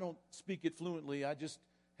 I don't speak it fluently. I just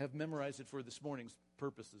have memorized it for this morning's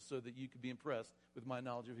purposes so that you could be impressed with my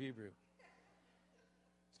knowledge of Hebrew.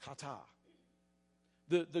 It's chata.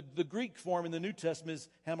 The Greek form in the New Testament is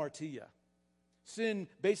hamartia. Sin,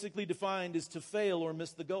 basically defined, is to fail or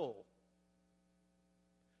miss the goal.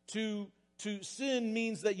 To sin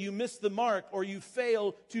means that you miss the mark or you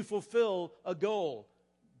fail to fulfill a goal.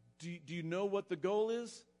 Do you know what the goal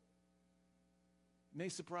is? It may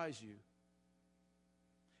surprise you.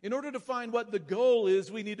 In order to find what the goal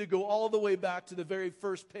is, we need to go all the way back to the very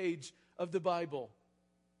first page of the Bible.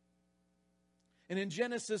 And in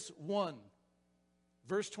Genesis 1,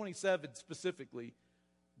 verse 27 specifically,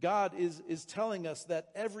 God is telling us that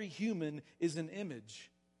every human is an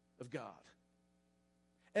image of God.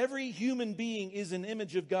 Every human being is an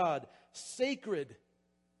image of God, sacred,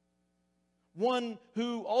 one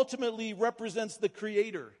who ultimately represents the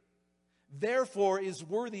Creator. therefore is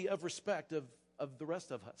worthy of respect of the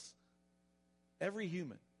rest of us. Every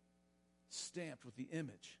human stamped with the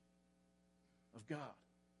image of God.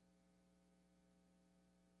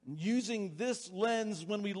 And using this lens,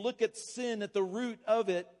 when we look at sin at the root of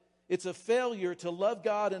it, it's a failure to love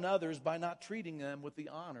God and others by not treating them with the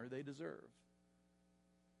honor they deserve.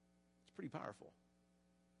 It's pretty powerful.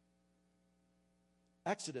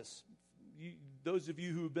 Exodus. Those of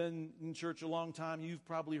you who have been in church a long time, you've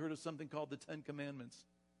probably heard of something called the 10 Commandments.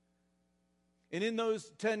 And in those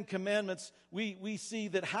 10 Commandments, we see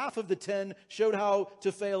that half of the 10 showed how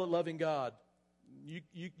to fail at loving God.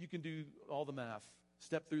 You can do all the math.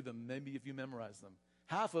 Step through them, maybe if you memorize them.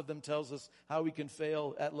 Half of them tells us how we can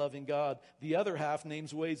fail at loving God. The other half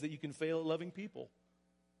names ways that you can fail at loving people.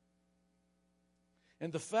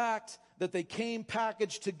 And the fact that they came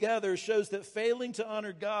packaged together shows that failing to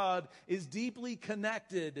honor God is deeply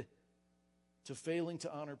connected to failing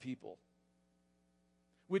to honor people.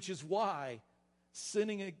 Which is why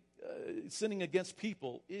sinning against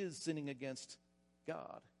people is sinning against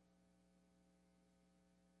God.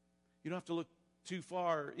 You don't have to look too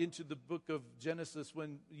far into the book of Genesis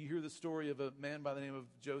when you hear the story of a man by the name of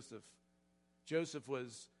Joseph. Joseph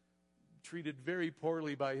was treated very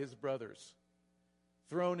poorly by his brothers.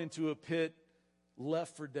 Thrown into a pit,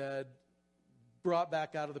 left for dead, brought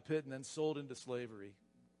back out of the pit, and then sold into slavery.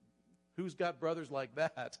 Who's got brothers like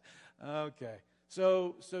that? Okay.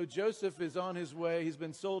 So Joseph is on his way. He's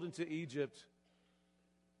been sold into Egypt,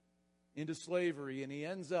 into slavery, and he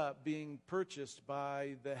ends up being purchased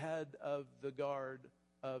by the head of the guard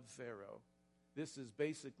of Pharaoh. This is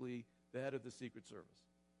basically the head of the Secret Service.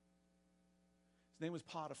 His name was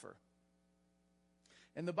Potiphar.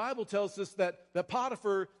 And the Bible tells us that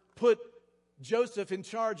Potiphar put Joseph in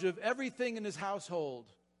charge of everything in his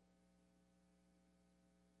household.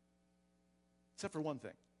 Except for one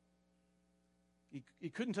thing. He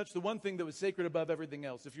couldn't touch the one thing that was sacred above everything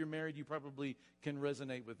else. If you're married, you probably can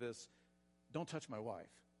resonate with this. Don't touch my wife.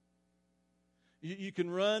 You can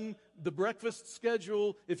run the breakfast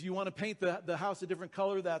schedule. If you want to paint the house a different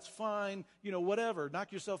color, that's fine. Whatever.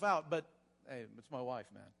 Knock yourself out. But, hey, it's my wife,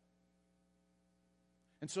 man.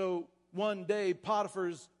 And so one day,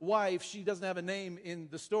 Potiphar's wife, she doesn't have a name in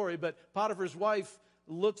the story, but Potiphar's wife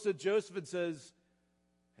looks at Joseph and says,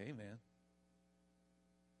 hey, man,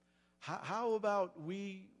 how about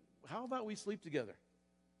we sleep together?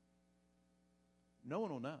 No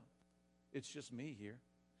one will know. It's just me here,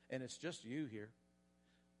 and it's just you here.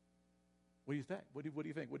 What do you think? What do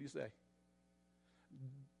you think? What do you say?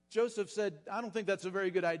 Joseph said, I don't think that's a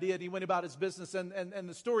very good idea, and he went about his business, and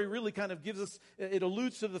the story really kind of gives us, it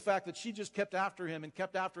alludes to the fact that she just kept after him and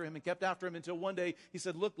kept after him and kept after him until one day he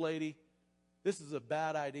said, look, lady, this is a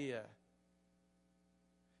bad idea.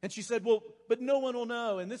 And she said, well, but no one will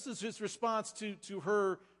know. And this is his response to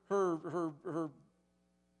her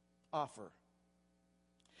offer.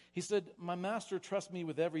 He said, my master trusts me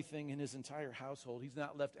with everything in his entire household. He's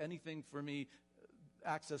not left anything for me,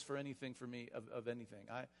 access for anything for me of anything.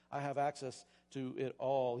 I have access to it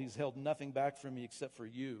all. He's held nothing back from me except for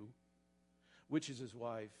you, which is his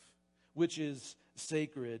wife, which is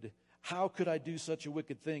sacred. How could I do such a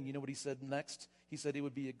wicked thing? You know what he said next? He said it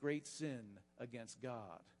would be a great sin against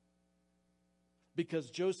God. Because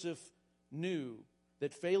Joseph knew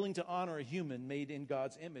that failing to honor a human made in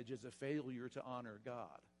God's image is a failure to honor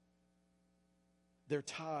God. They're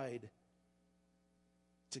tied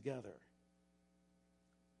together.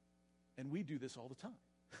 And we do this all the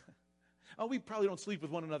time. We probably don't sleep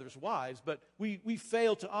with one another's wives, but we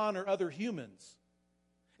fail to honor other humans.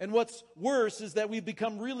 And what's worse is that we've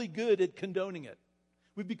become really good at condoning it.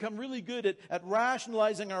 We've become really good at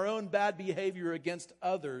rationalizing our own bad behavior against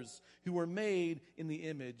others who were made in the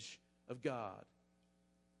image of God.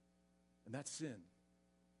 And that's sin.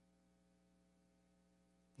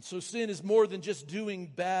 And so sin is more than just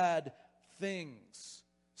doing bad things.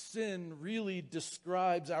 Sin really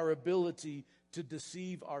describes our ability to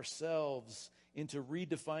deceive ourselves into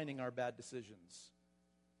redefining our bad decisions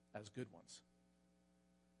as good ones.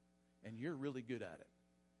 And you're really good at it.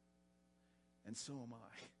 And so am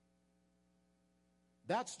I.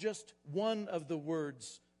 That's just one of the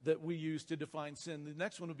words that we use to define sin. The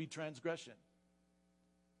next one would be transgression.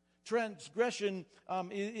 Transgression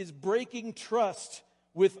is breaking trust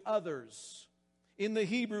with others. In the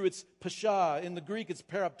Hebrew, it's pasha. In the Greek, it's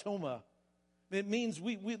paraptoma. It means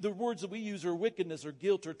the words that we use are wickedness or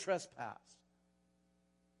guilt or trespass.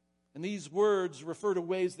 And these words refer to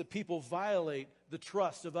ways that people violate the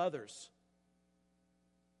trust of others.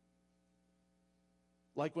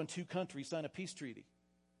 Like when two countries sign a peace treaty,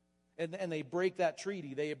 and they break that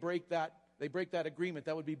treaty, they break that agreement.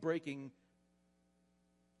 That would be breaking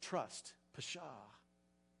trust, pashah.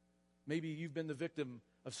 Maybe you've been the victim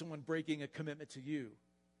of someone breaking a commitment to you,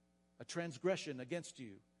 a transgression against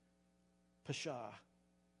you, pashah.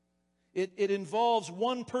 It involves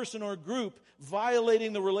one person or group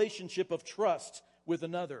violating the relationship of trust with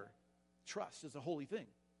another. Trust is a holy thing.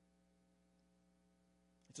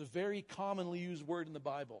 It's a very commonly used word in the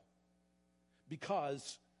Bible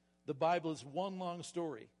because the Bible is one long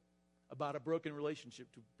story about a broken relationship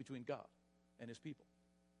between God and his people.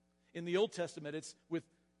 In the Old Testament, it's with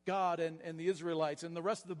God and the Israelites. And the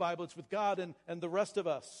rest of the Bible, it's with God and the rest of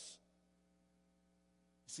us.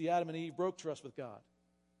 See, Adam and Eve broke trust with God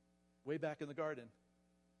way back in the garden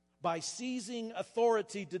by seizing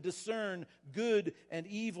authority to discern good and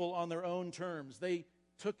evil on their own terms. They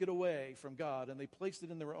took it away from God and they placed it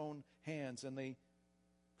in their own hands and they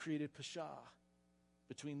created pashah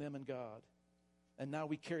between them and God. And now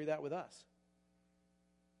we carry that with us.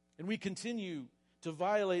 And we continue to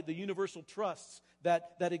violate the universal trusts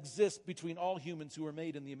that exist between all humans who are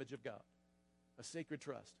made in the image of God. A sacred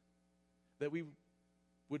trust that we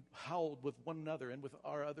would hold with one another and with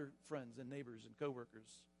our other friends and neighbors and coworkers.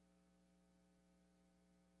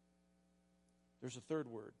 There's a third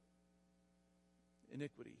word,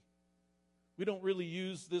 iniquity. We don't really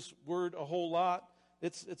use this word a whole lot.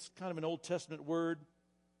 It's kind of an Old Testament word.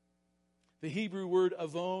 The Hebrew word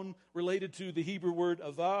avon, related to the Hebrew word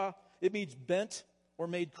avah, it means bent or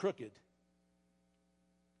made crooked.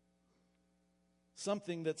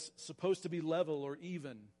 Something that's supposed to be level or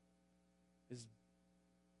even is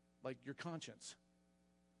like your conscience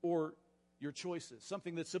or your choices.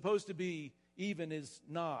 Something that's supposed to be even is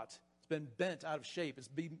not. It's been bent out of shape.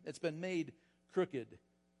 It's been made crooked.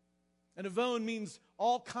 And avon means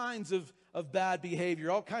all kinds of bad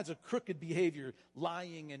behavior, all kinds of crooked behavior,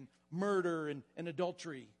 lying and murder and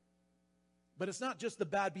adultery. But it's not just the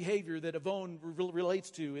bad behavior that avon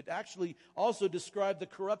relates to. It actually also described the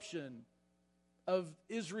corruption of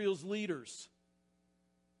Israel's leaders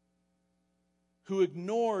who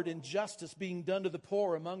ignored injustice being done to the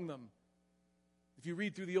poor among them. If you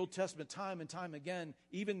read through the Old Testament time and time again,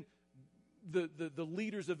 even the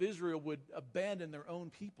leaders of Israel would abandon their own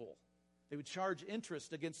people. They would charge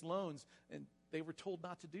interest against loans, and they were told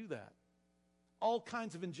not to do that. All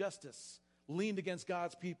kinds of injustice leaned against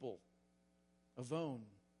God's people. Avon.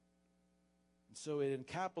 And so it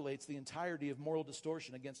encapsulates the entirety of moral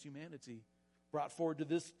distortion against humanity, brought forward to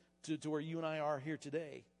this, to where you and I are here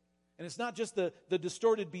today. And it's not just the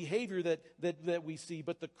distorted behavior that we see,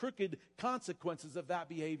 but the crooked consequences of that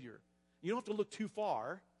behavior. You don't have to look too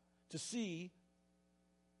far to see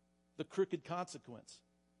the crooked consequence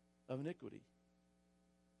of iniquity.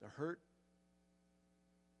 The hurt,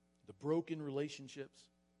 the broken relationships,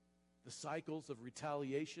 the cycles of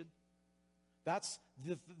retaliation. That's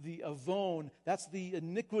the avon, that's the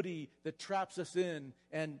iniquity that traps us in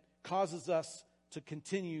and causes us to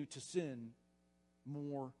continue to sin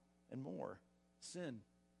more and more. Sin.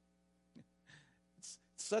 It's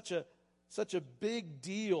such a big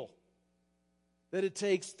deal that it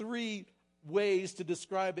takes 3 ways to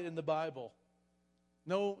describe it in the Bible.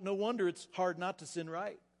 No wonder it's hard not to sin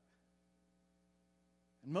right.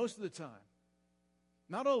 And most of the time,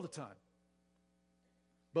 not all the time,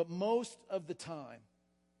 but most of the time,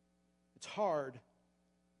 it's hard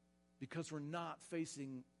because we're not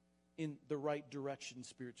facing in the right direction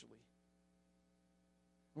spiritually.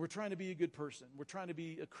 We're trying to be a good person. We're trying to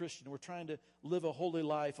be a Christian. We're trying to live a holy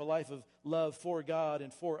life, a life of love for God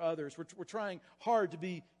and for others. We're trying hard to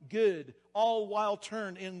be good, all while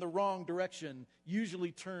turned in the wrong direction,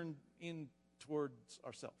 usually turned in towards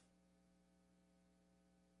ourselves.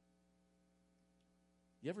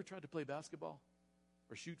 You ever tried to play basketball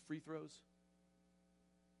or shoot free throws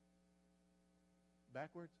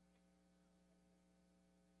backwards?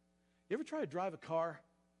 You ever try to drive a car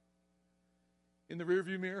in the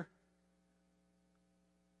rearview mirror?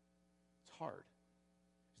 It's hard.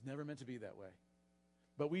 It's never meant to be that way.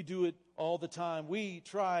 But we do it all the time. We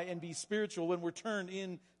try and be spiritual when we're turned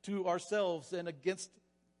into ourselves and against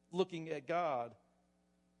looking at God.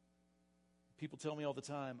 People tell me all the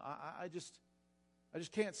time, I just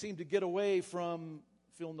can't seem to get away from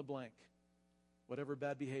fill in the blank, whatever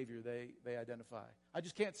bad behavior they identify. I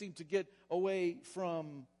just can't seem to get away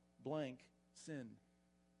from blank sin.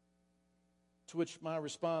 To which my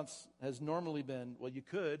response has normally been, well, you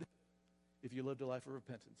could if you lived a life of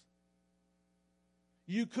repentance.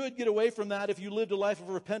 You could get away from that if you lived a life of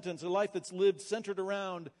repentance, a life that's lived centered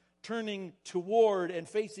around turning toward and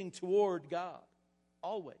facing toward God.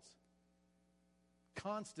 Always.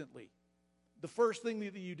 Constantly. The first thing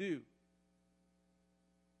that you do.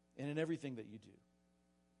 And in everything that you do.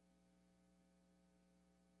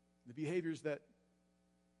 the behaviors that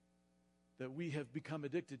we have become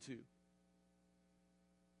addicted to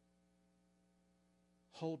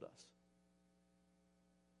hold us.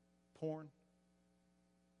 Porn,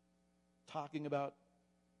 talking about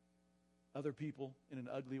other people in an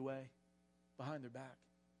ugly way behind their back,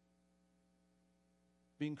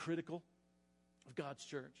 being critical of God's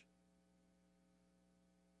church,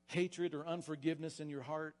 hatred or unforgiveness in your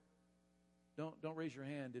heart. Don't raise your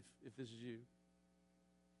hand if this is you.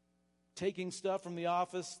 Taking stuff from the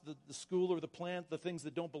office, the school or the plant, the things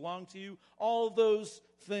that don't belong to you, all those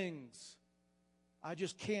things I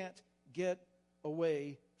just can't get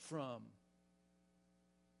away from.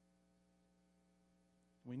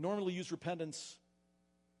 We normally use repentance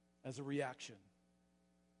as a reaction.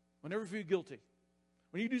 Whenever you feel guilty,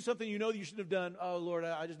 when you do something you know that you shouldn't have done, oh, Lord,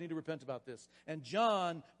 I just need to repent about this. And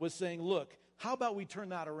John was saying, look, how about we turn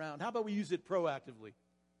that around? How about we use it proactively?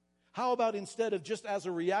 How about instead of just as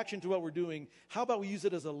a reaction to what we're doing, how about we use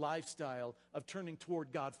it as a lifestyle of turning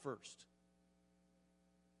toward God first?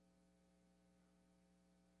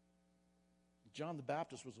 John the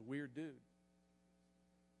Baptist was a weird dude.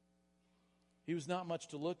 He was not much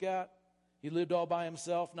to look at. He lived all by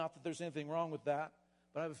himself. Not that there's anything wrong with that,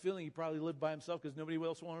 but I have a feeling he probably lived by himself because nobody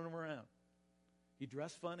else wanted him around. He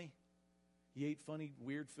dressed funny. He ate funny,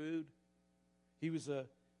 weird food. He was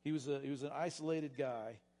an isolated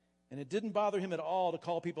guy, and it didn't bother him at all to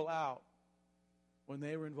call people out when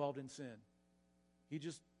they were involved in sin. It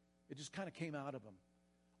just kind of came out of him.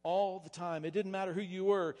 All the time. It didn't matter who you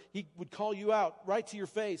were. He would call you out right to your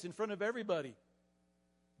face in front of everybody.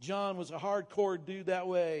 John was a hardcore dude that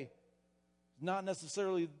way. Not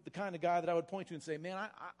necessarily the kind of guy that I would point to and say, man,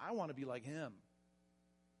 I want to be like him.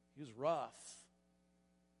 He was rough.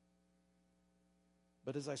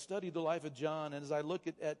 But as I studied the life of John and as I look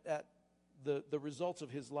at the results of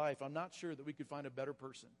his life, I'm not sure that we could find a better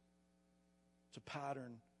person to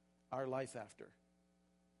pattern our life after.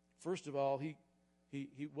 First of all, he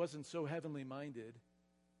wasn't so heavenly minded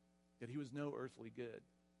that he was no earthly good.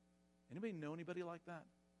 Anybody know anybody like that?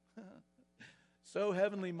 So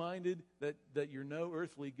heavenly minded that you're no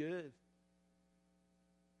earthly good.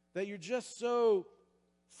 That you're just so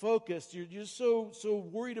focused, you're just so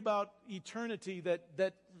worried about eternity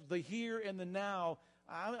that the here and the now,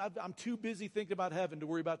 I'm too busy thinking about heaven to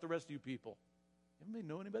worry about the rest of you people. Anybody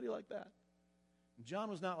know anybody like that? John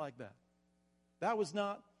was not like that. That was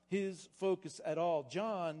not his focus at all.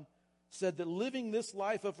 John said that living this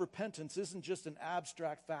life of repentance isn't just an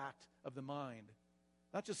abstract fact of the mind.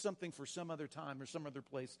 Not just something for some other time or some other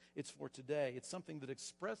place. It's for today. It's something that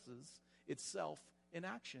expresses itself in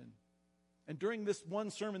action. And during this one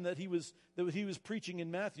sermon that he was preaching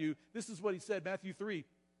in Matthew, this is what he said, Matthew 3.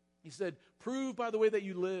 He said, prove by the way that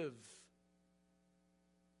you live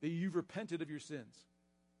that you've repented of your sins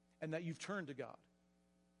and that you've turned to God.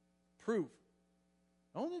 Prove.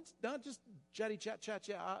 It's not just chatty chat.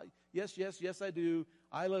 Yes, I do.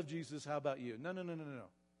 I love Jesus. How about you? No.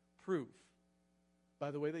 Prove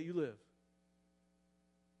by the way that you live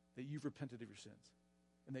that you've repented of your sins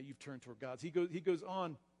and that you've turned toward God. He goes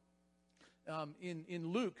on in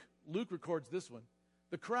Luke. Luke records this one.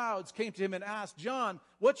 The crowds came to him and asked, John,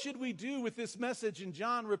 what should we do with this message? And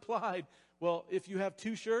John replied, well, if you have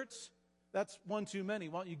 2 shirts, that's one too many.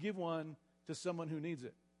 Why don't you give one to someone who needs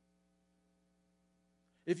it?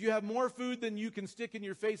 If you have more food than you can stick in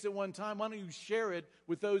your face at one time, why don't you share it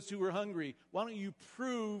with those who are hungry? Why don't you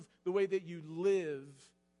prove the way that you live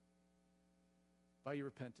by your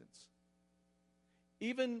repentance?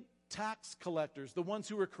 Even tax collectors, the ones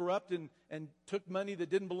who were corrupt and took money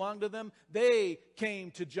that didn't belong to them, they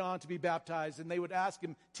came to John to be baptized, and they would ask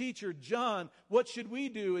him, Teacher, John, what should we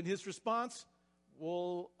do? And his response,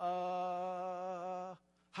 well,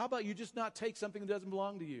 how about you just not take something that doesn't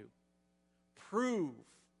belong to you? Prove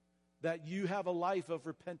that you have a life of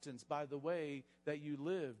repentance by the way that you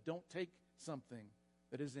live. Don't take something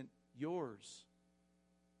that isn't yours.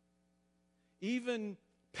 Even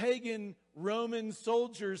pagan Roman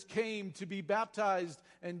soldiers came to be baptized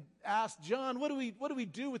and asked John, what do we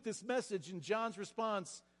do with this message? And John's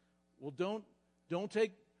response, well, don't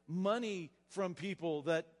take money from people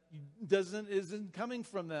that isn't coming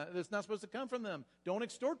from that. That's not supposed to come from them. Don't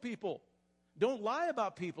extort people. Don't lie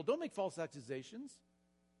about people. Don't make false accusations.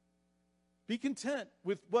 Be content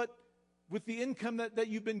with the income that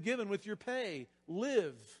you've been given, with your pay.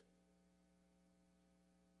 Live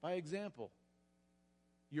by example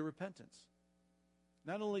your repentance.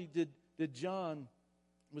 Not only did John,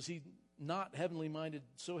 was he not heavenly minded,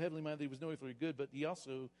 so heavenly minded that he was no earthly good, but he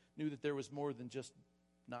also knew that there was more than just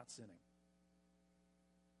not sinning.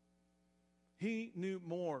 He knew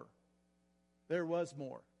more. There was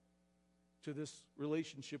more. to this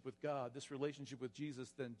relationship with God, this relationship with Jesus,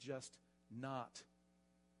 than just not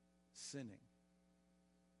sinning.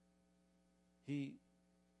 He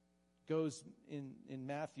goes in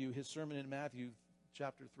Matthew, his sermon in Matthew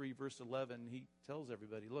chapter 3, verse 11, he tells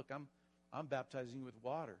everybody, look, I'm baptizing you with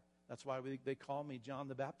water. That's why they call me John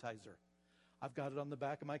the Baptizer. I've got it on the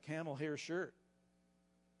back of my camel hair shirt.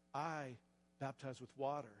 I baptize with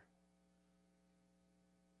water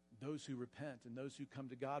those who repent and those who come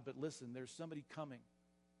to God. But listen, there's somebody coming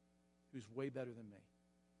who's way better than me.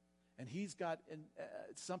 And he's got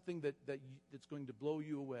something that's going to blow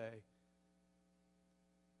you away.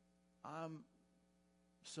 I'm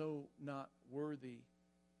so not worthy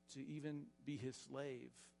to even be his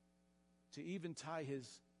slave, to even tie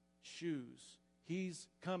his shoes. He's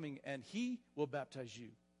coming, and he will baptize you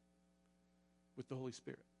with the Holy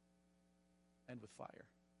Spirit and with fire.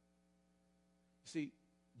 See,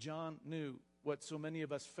 John knew what so many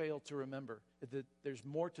of us fail to remember, that there's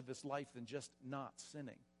more to this life than just not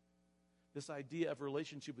sinning. This idea of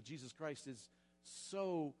relationship with Jesus Christ is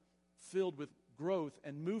so filled with growth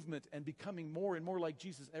and movement and becoming more and more like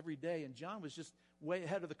Jesus every day. And John was just way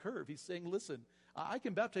ahead of the curve. He's saying, listen, I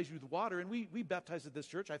can baptize you with water, and we baptize at this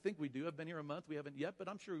church. I think we do. I've been here a month. We haven't yet, but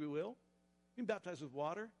I'm sure we will. We can baptize with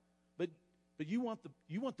water. But you want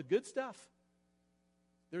the good stuff?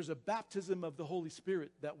 There's a baptism of the Holy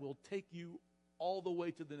Spirit that will take you all the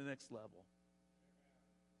way to the next level.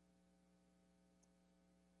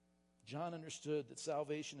 John understood that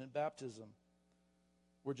salvation and baptism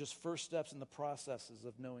were just first steps in the processes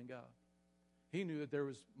of knowing God. He knew that there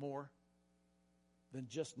was more than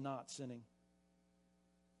just not sinning.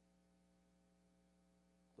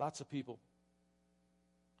 Lots of people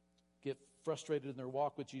get frustrated in their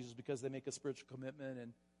walk with Jesus because they make a spiritual commitment,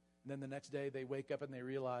 and then the next day they wake up and they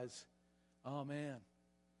realize, oh man,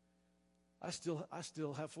 I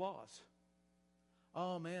still have flaws.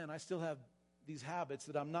 Oh man, I still have these habits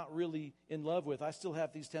that I'm not really in love with. I still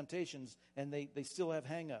have these temptations, and they still have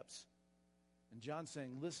hang-ups. And John's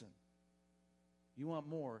saying, listen, you want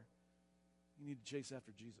more, you need to chase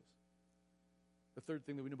after Jesus. The third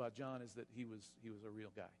thing that we know about John is that he was a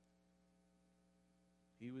real guy.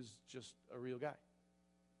 He was just a real guy.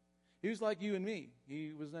 He was like you and me.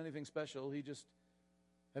 He wasn't anything special. He just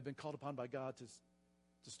had been called upon by God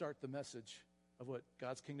to start the message of what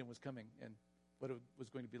God's kingdom was coming and what it was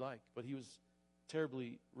going to be like. But he was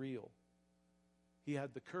terribly real. He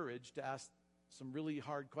had the courage to ask some really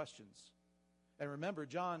hard questions. And remember,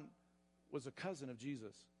 John was a cousin of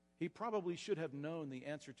Jesus. He probably should have known the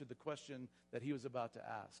answer to the question that he was about to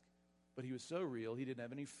ask. But he was so real, he didn't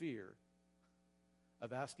have any fear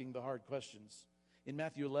of asking the hard questions. In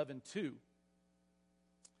Matthew 11:2,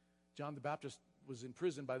 John the Baptist was in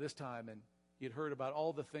prison by this time, and he had heard about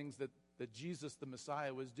all the things that Jesus, the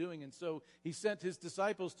Messiah, was doing. And so he sent his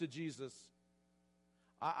disciples to Jesus.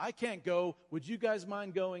 I can't go. Would you guys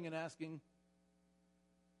mind going and asking,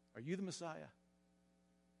 are you the Messiah?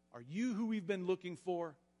 Are you who we've been looking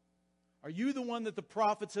for? Are you the one that the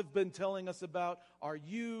prophets have been telling us about? Are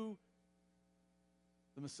you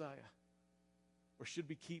the Messiah? Or should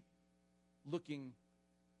we keep looking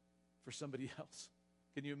for somebody else?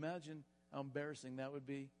 Can you imagine how embarrassing that would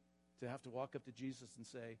be to have to walk up to Jesus and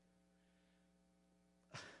say,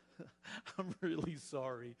 I'm really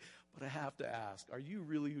sorry, but I have to ask, are you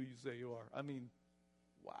really who you say you are? I mean,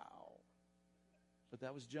 wow. But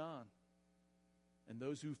that was John. And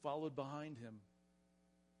those who followed behind him,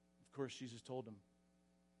 of course, Jesus told him,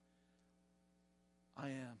 I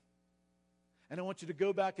am. And I want you to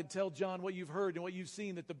go back and tell John what you've heard and what you've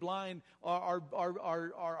seen, that the blind are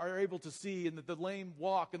able to see, and that the lame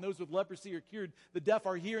walk, and those with leprosy are cured. The deaf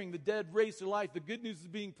are hearing, the dead raised to life. The good news is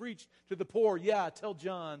being preached to the poor. Yeah, tell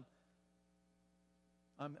John,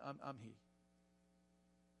 I'm he.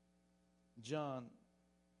 John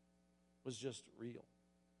was just real.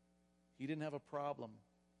 He didn't have a problem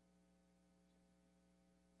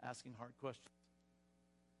asking hard questions,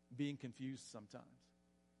 being confused sometimes.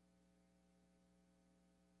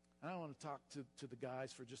 I want to talk to the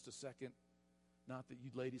guys for just a second. Not that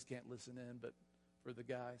you ladies can't listen in, but for the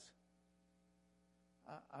guys.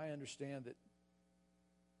 I understand that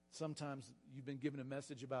sometimes you've been given a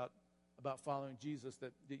message about following Jesus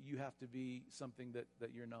that you have to be something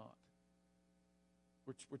that you're not.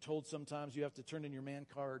 We're told sometimes you have to turn in your man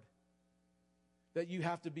card, that you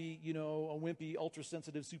have to be, a wimpy,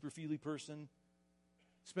 ultra-sensitive, super-feely person,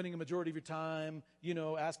 spending a majority of your time,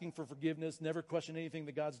 asking for forgiveness, never question anything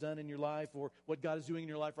that God's done in your life or what God is doing in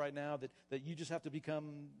your life right now, that you just have to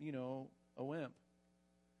become, a wimp.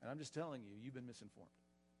 And I'm just telling you, you've been misinformed.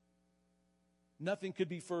 Nothing could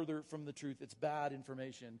be further from the truth. It's bad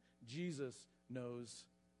information. Jesus knows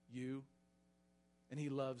you, and he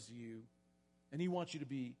loves you, and he wants you to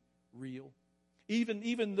be real.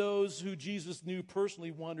 Even those who Jesus knew personally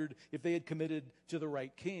wondered if they had committed to the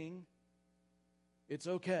right king. It's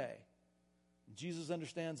okay. Jesus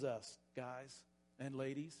understands us, guys and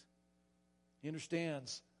ladies. He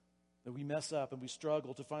understands that we mess up and we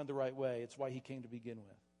struggle to find the right way. It's why he came to begin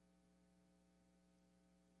with.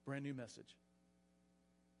 Brand new message.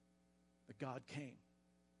 That God came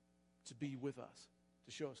to be with us,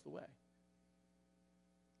 to show us the way.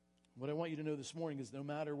 What I want you to know this morning is no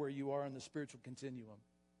matter where you are in the spiritual continuum,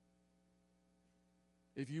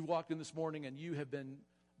 if you walked in this morning and you have been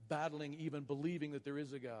battling even believing that there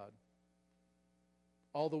is a God,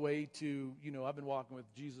 all the way to, I've been walking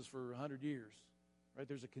with Jesus for 100 years, right?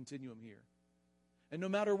 There's a continuum here. And no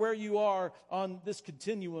matter where you are on this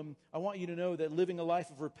continuum, I want you to know that living a life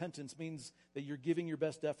of repentance means that you're giving your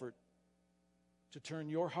best effort to turn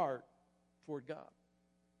your heart toward God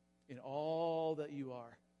in all that you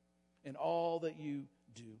are, in all that you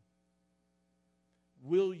do.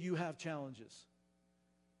 Will you have challenges?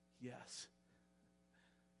 Yes.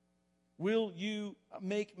 Will you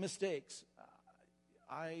make mistakes?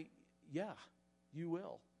 Yeah, you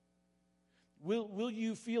will. Will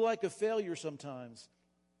you feel like a failure sometimes?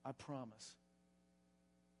 I promise.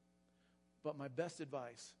 But my best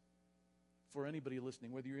advice for anybody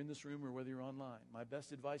listening, whether you're in this room or whether you're online, my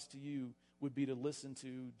best advice to you would be to listen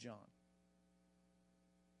to John.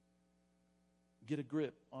 Get a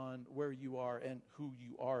grip on where you are and who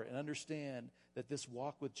you are, and understand that this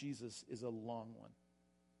walk with Jesus is a long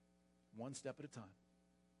one step at a time.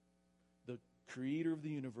 The creator of the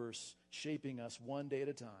universe shaping us one day at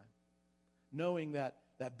a time, knowing that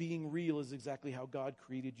being real is exactly how God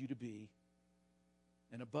created you to be,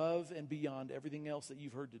 and above and beyond everything else that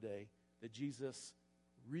you've heard today, that Jesus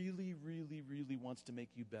really, really, really wants to make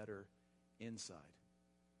you better inside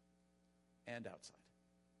and outside.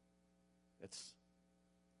 That's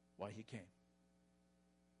why he came.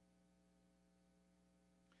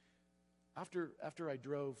 After I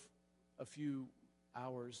drove a few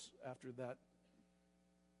hours after that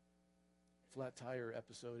flat tire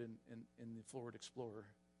episode in the Ford Explorer,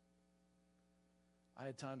 I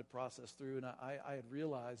had time to process through, and I had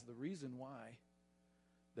realized the reason why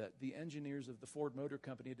that the engineers of the Ford Motor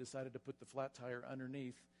Company had decided to put the flat tire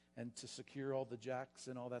underneath and to secure all the jacks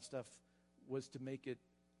and all that stuff was to make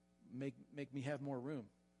me have more room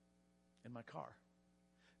in my car.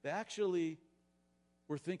 They actually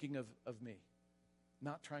were thinking of me,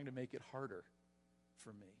 not trying to make it harder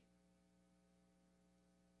for me.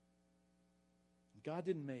 God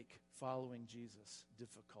didn't make following Jesus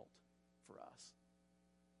difficult for us.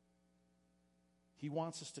 He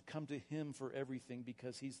wants us to come to him for everything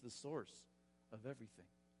because he's the source of everything.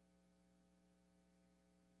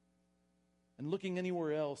 And looking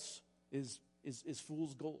anywhere else is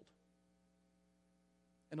fool's gold.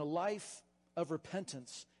 And a life of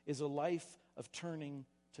repentance is a life of turning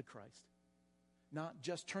to Christ. Not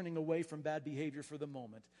just turning away from bad behavior for the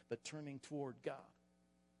moment, but turning toward God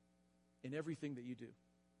in everything that you do,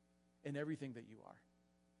 in everything that you are,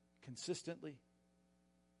 consistently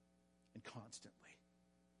and constantly.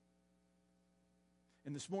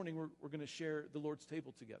 And this morning we're going to share the Lord's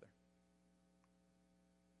table together.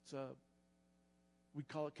 We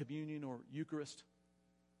call it communion or Eucharist,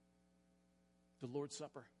 the Lord's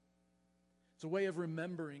Supper. It's a way of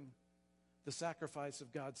remembering the sacrifice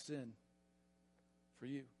of God's sin for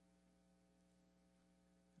you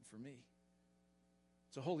and for me.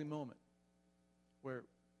 It's a holy moment where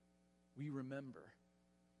we remember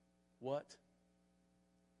what,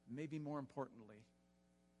 maybe more importantly,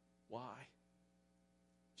 why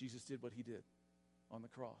Jesus did what he did on the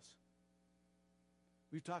cross.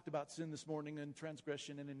 We've talked about sin this morning and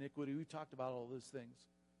transgression and iniquity. We've talked about all those things.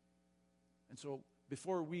 And so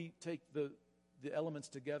before we take the elements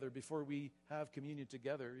together, before we have communion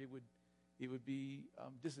together, it would be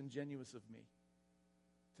disingenuous of me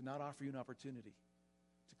to not offer you an opportunity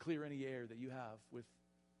to clear any air that you have with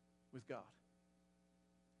God.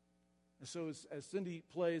 And so as Cindy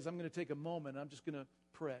plays, I'm going to take a moment. I'm just going to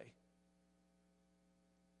pray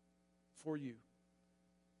for you,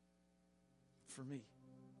 for me.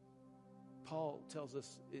 Paul tells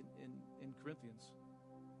us in Corinthians,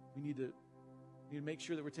 we need to make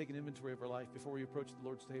sure that we're taking inventory of our life before we approach the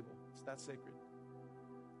Lord's table. It's that sacred.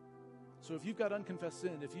 So if you've got unconfessed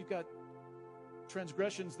sin, if you've got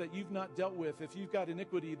transgressions that you've not dealt with, if you've got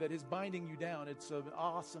iniquity that is binding you down, it's an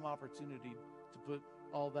awesome opportunity to put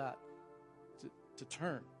all that, to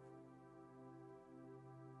turn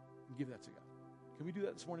and give that to God. Can we do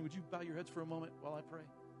that this morning? Would you bow your heads for a moment while I pray?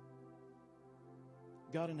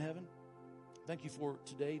 God in heaven, thank you for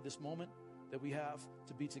today, this moment that we have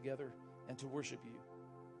to be together and to worship you.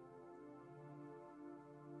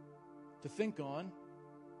 To think on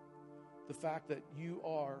the fact that you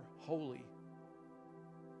are holy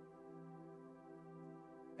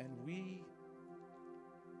and we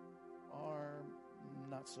are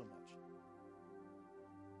not so much.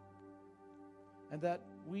 And that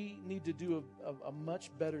we need to do a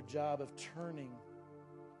much better job of turning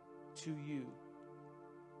to you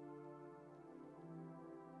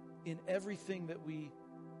in everything that we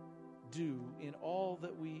do, in all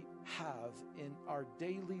that we have, in our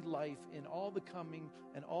daily life, in all the coming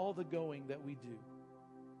and all the going that we do.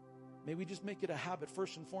 May we just make it a habit,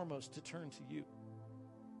 first and foremost, to turn to you.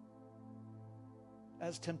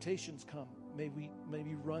 As temptations come, may we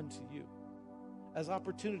run to you. As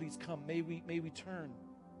opportunities come, may we turn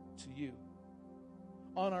to you.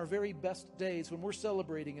 On our very best days, when we're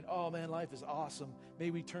celebrating and, oh man, life is awesome,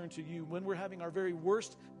 may we turn to you. When we're having our very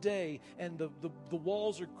worst day and the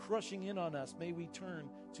walls are crushing in on us, may we turn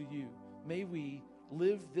to you. May we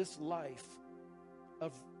live this life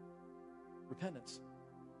of repentance.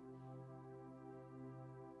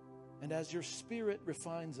 And as your Spirit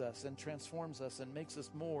refines us and transforms us and makes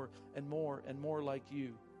us more and more and more like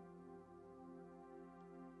you,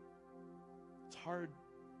 it's hard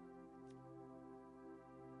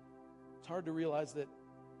to realize that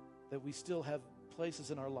we still have places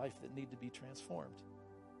in our life that need to be transformed.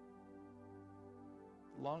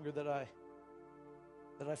 The longer that I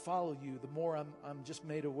follow you, the more I'm just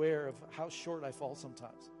made aware of how short I fall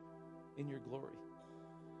sometimes in your glory.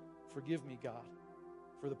 Forgive me, God,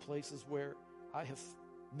 for the places where I have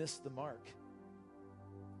missed the mark.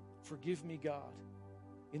 Forgive me, God,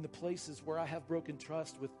 in the places where I have broken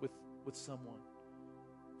trust with someone.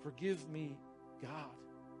 Forgive me, God,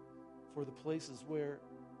 for the places where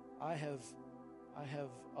I have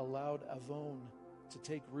allowed Avon to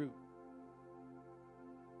take root.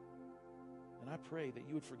 And I pray that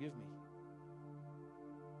you would forgive me.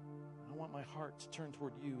 I want my heart to turn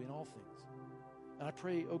toward you in all things. And I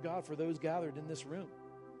pray, oh God, for those gathered in this room,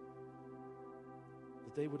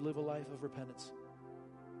 that they would live a life of repentance,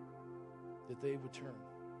 that they would turn,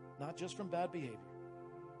 not just from bad behavior,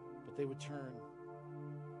 but they would turn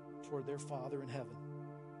toward their Father in heaven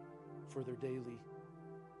for their daily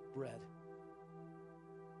bread.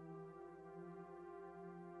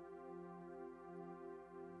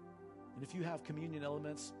 And if you have communion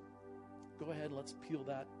elements, go ahead and let's peel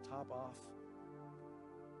that top off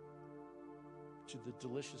to the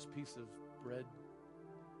delicious piece of bread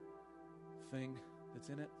thing that's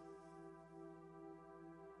in it.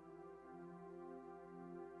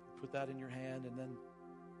 Put that in your hand and then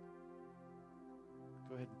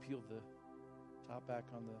go ahead and peel the top back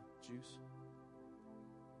on the juice.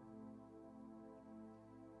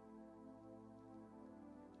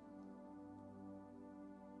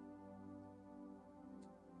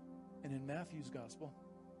 And in Matthew's gospel,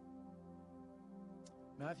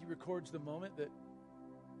 Matthew records the moment that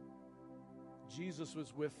Jesus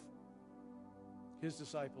was with his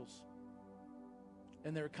disciples.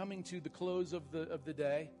 And they're coming to the close of the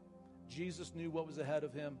day. Jesus knew what was ahead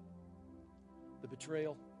of him: the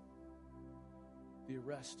betrayal, the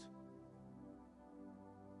arrest,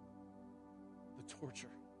 the torture.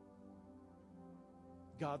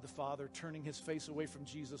 God the Father turning his face away from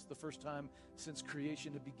Jesus the first time since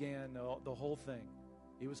creation had began, the whole thing.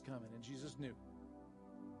 He was coming, and Jesus knew.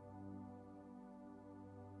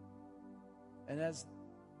 And as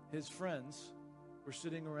his friends were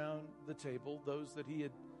sitting around the table, those that he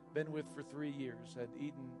had been with for 3 years, had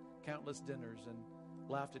eaten countless dinners and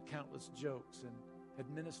laughed at countless jokes and had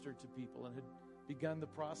ministered to people and had begun the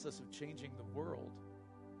process of changing the world.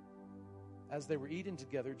 As they were eating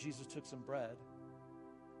together, Jesus took some bread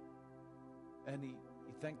and he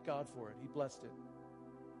thanked God for it. He blessed it.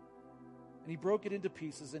 And he broke it into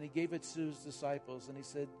pieces and he gave it to his disciples and he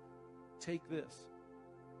said, "Take this.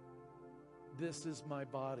 This is my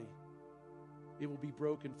body. It will be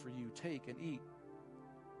broken for you. Take and eat."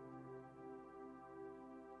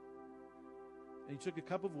 And he took a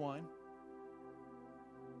cup of wine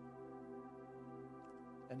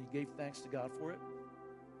and he gave thanks to God for it.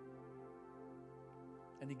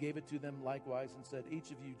 And he gave it to them likewise and said,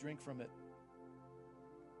 "Each of you drink from it.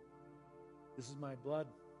 This is my blood.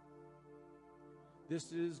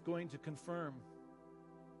 This is going to confirm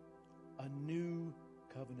a new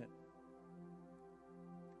covenant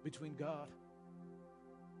between God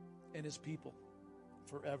and his people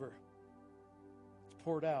forever. It's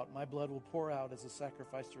poured out. My blood will pour out as a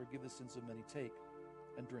sacrifice to forgive the sins of many. Take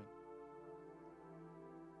and drink."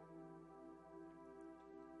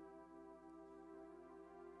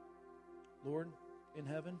 Lord, in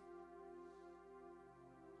heaven,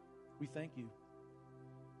 we thank you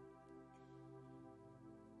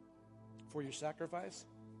for your sacrifice,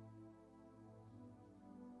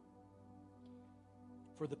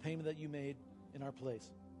 for the payment that you made in our place.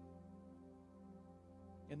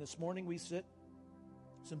 And this morning we sit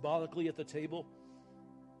symbolically at the table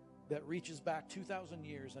that reaches back 2,000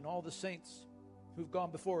 years, and all the saints who've gone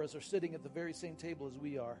before us are sitting at the very same table as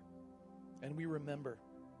we are. And we remember.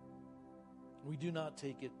 We do not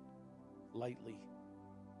take it lightly.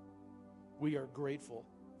 We are grateful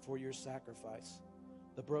for your sacrifice,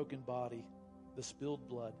 the broken body, the spilled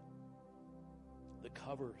blood that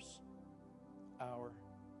covers our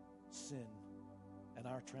sin and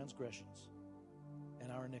our transgressions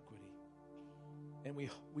and our iniquity. And we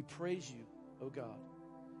praise you, O God,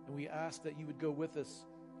 and we ask that you would go with us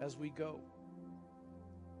as we go,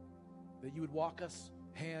 that you would walk us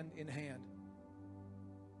hand in hand.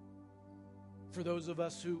 For those of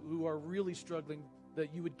us who are really struggling,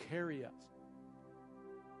 that you would carry us,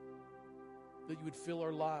 that you would fill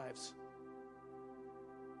our lives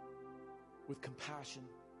with compassion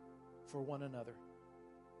for one another,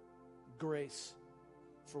 grace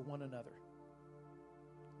for one another,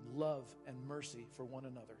 love and mercy for one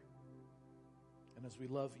another. And as we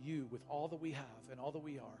love you with all that we have and all that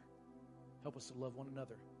we are, help us to love one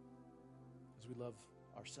another as we love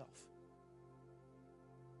ourselves.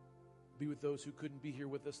 Be with those who couldn't be here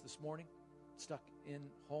with us this morning, stuck at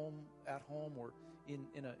home, or in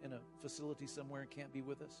a facility somewhere and can't be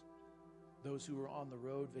with us. Those who are on the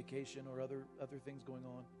road, vacation, or other things going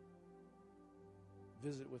on.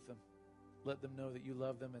 Visit with them. Let them know that you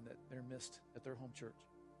love them and that they're missed at their home church.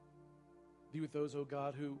 Be with those, oh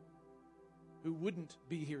God, who wouldn't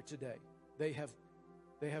be here today. They have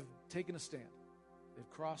taken a stand. They've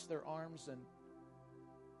crossed their arms and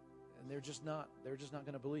they're just not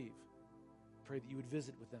going to believe. Pray that you would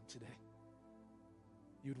visit with them today.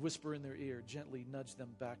 You would whisper in their ear, gently nudge them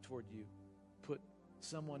back toward you. Put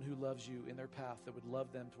someone who loves you in their path that would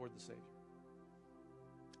love them toward the Savior.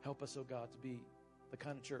 Help us, oh God, to be the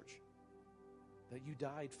kind of church that you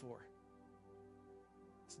died for.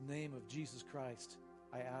 In the name of Jesus Christ,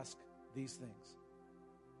 I ask these things.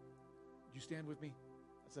 Would you stand with me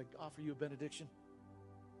as I offer you a benediction?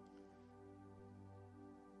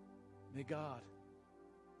 May God,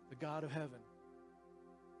 the God of heaven,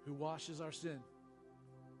 who washes our sin,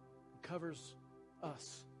 and covers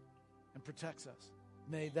us, and protects us,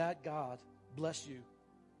 may that God bless you.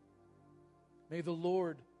 May the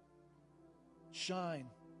Lord shine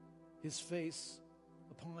his face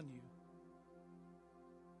upon you.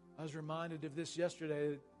 I was reminded of this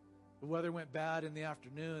yesterday. The weather went bad in the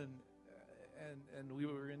afternoon, and we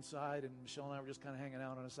were inside, and Michelle and I were just kind of hanging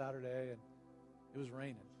out on a Saturday, and it was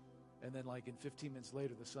raining. And then, like, in 15 minutes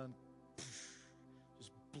later, the sun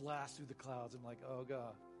just blasts through the clouds. I'm like, oh,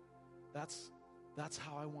 God, that's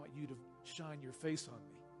how I want you to shine your face on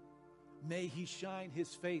me. May he shine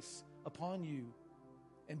his face upon you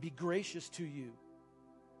and be gracious to you.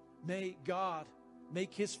 May God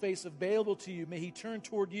make his face available to you. May he turn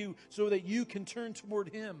toward you so that you can turn toward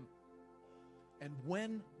him. And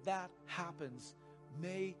when that happens,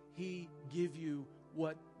 may he give you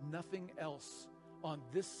what nothing else on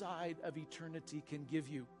this side of eternity can give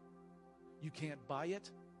you. You can't buy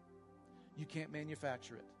it. You can't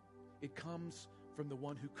manufacture it. It comes from the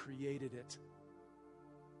one who created it.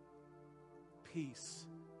 Peace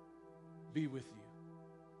be with you.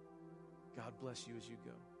 God bless you as you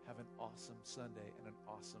go. Have an awesome Sunday and an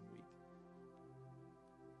awesome week.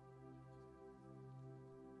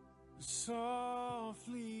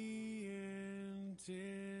 Softly and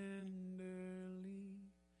tenderly,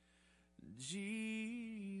 Jesus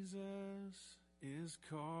is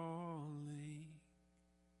calling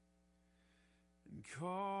and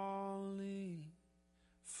calling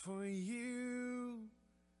for you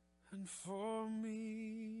and for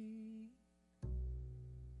me.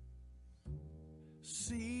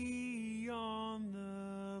 See on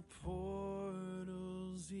the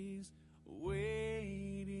portals he's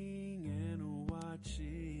waiting and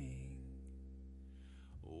watching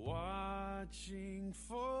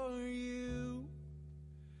for you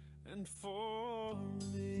and for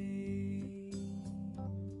me.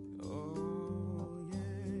 Oh, yeah.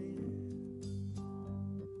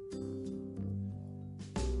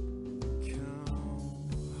 Come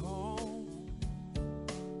home.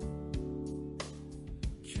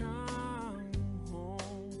 Come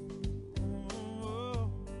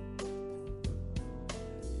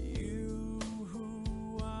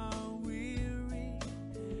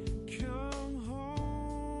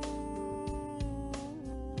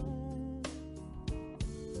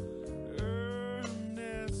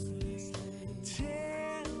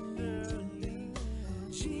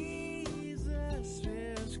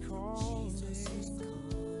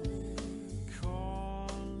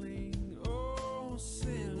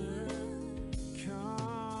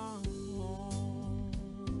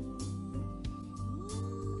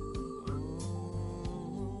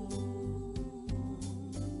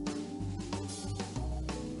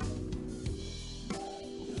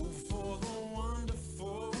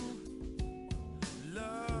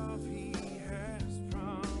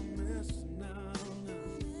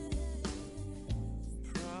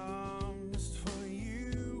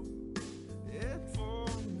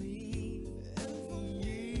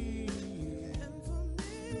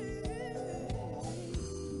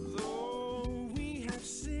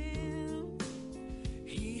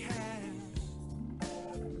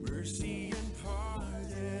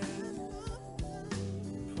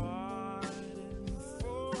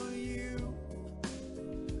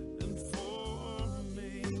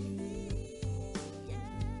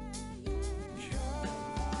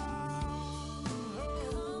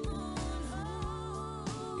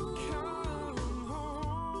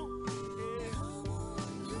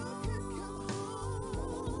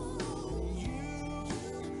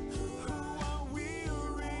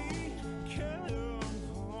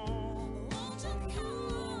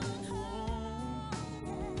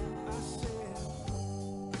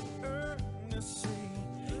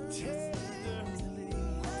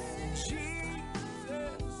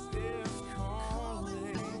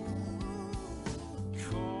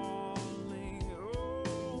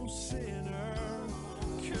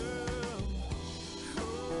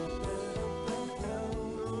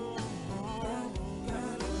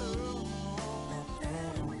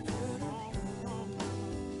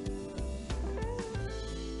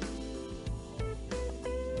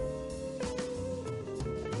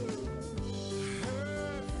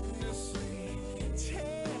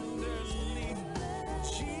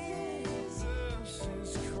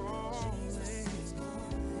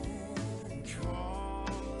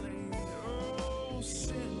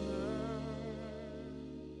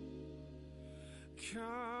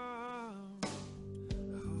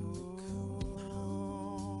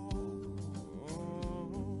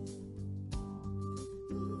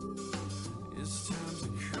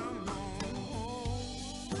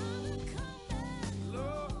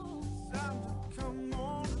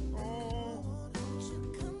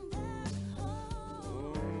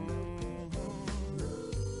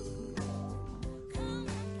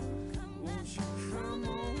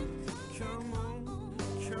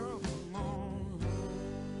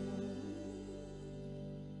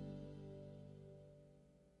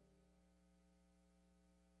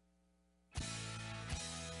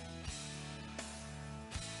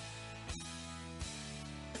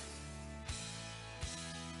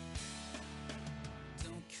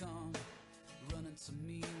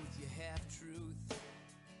truth.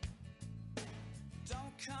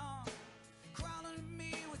 Don't come crawling at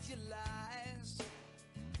me with your lies,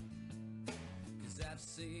 'cause I've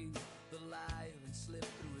seen the lie and slipped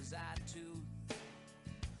through his eye too.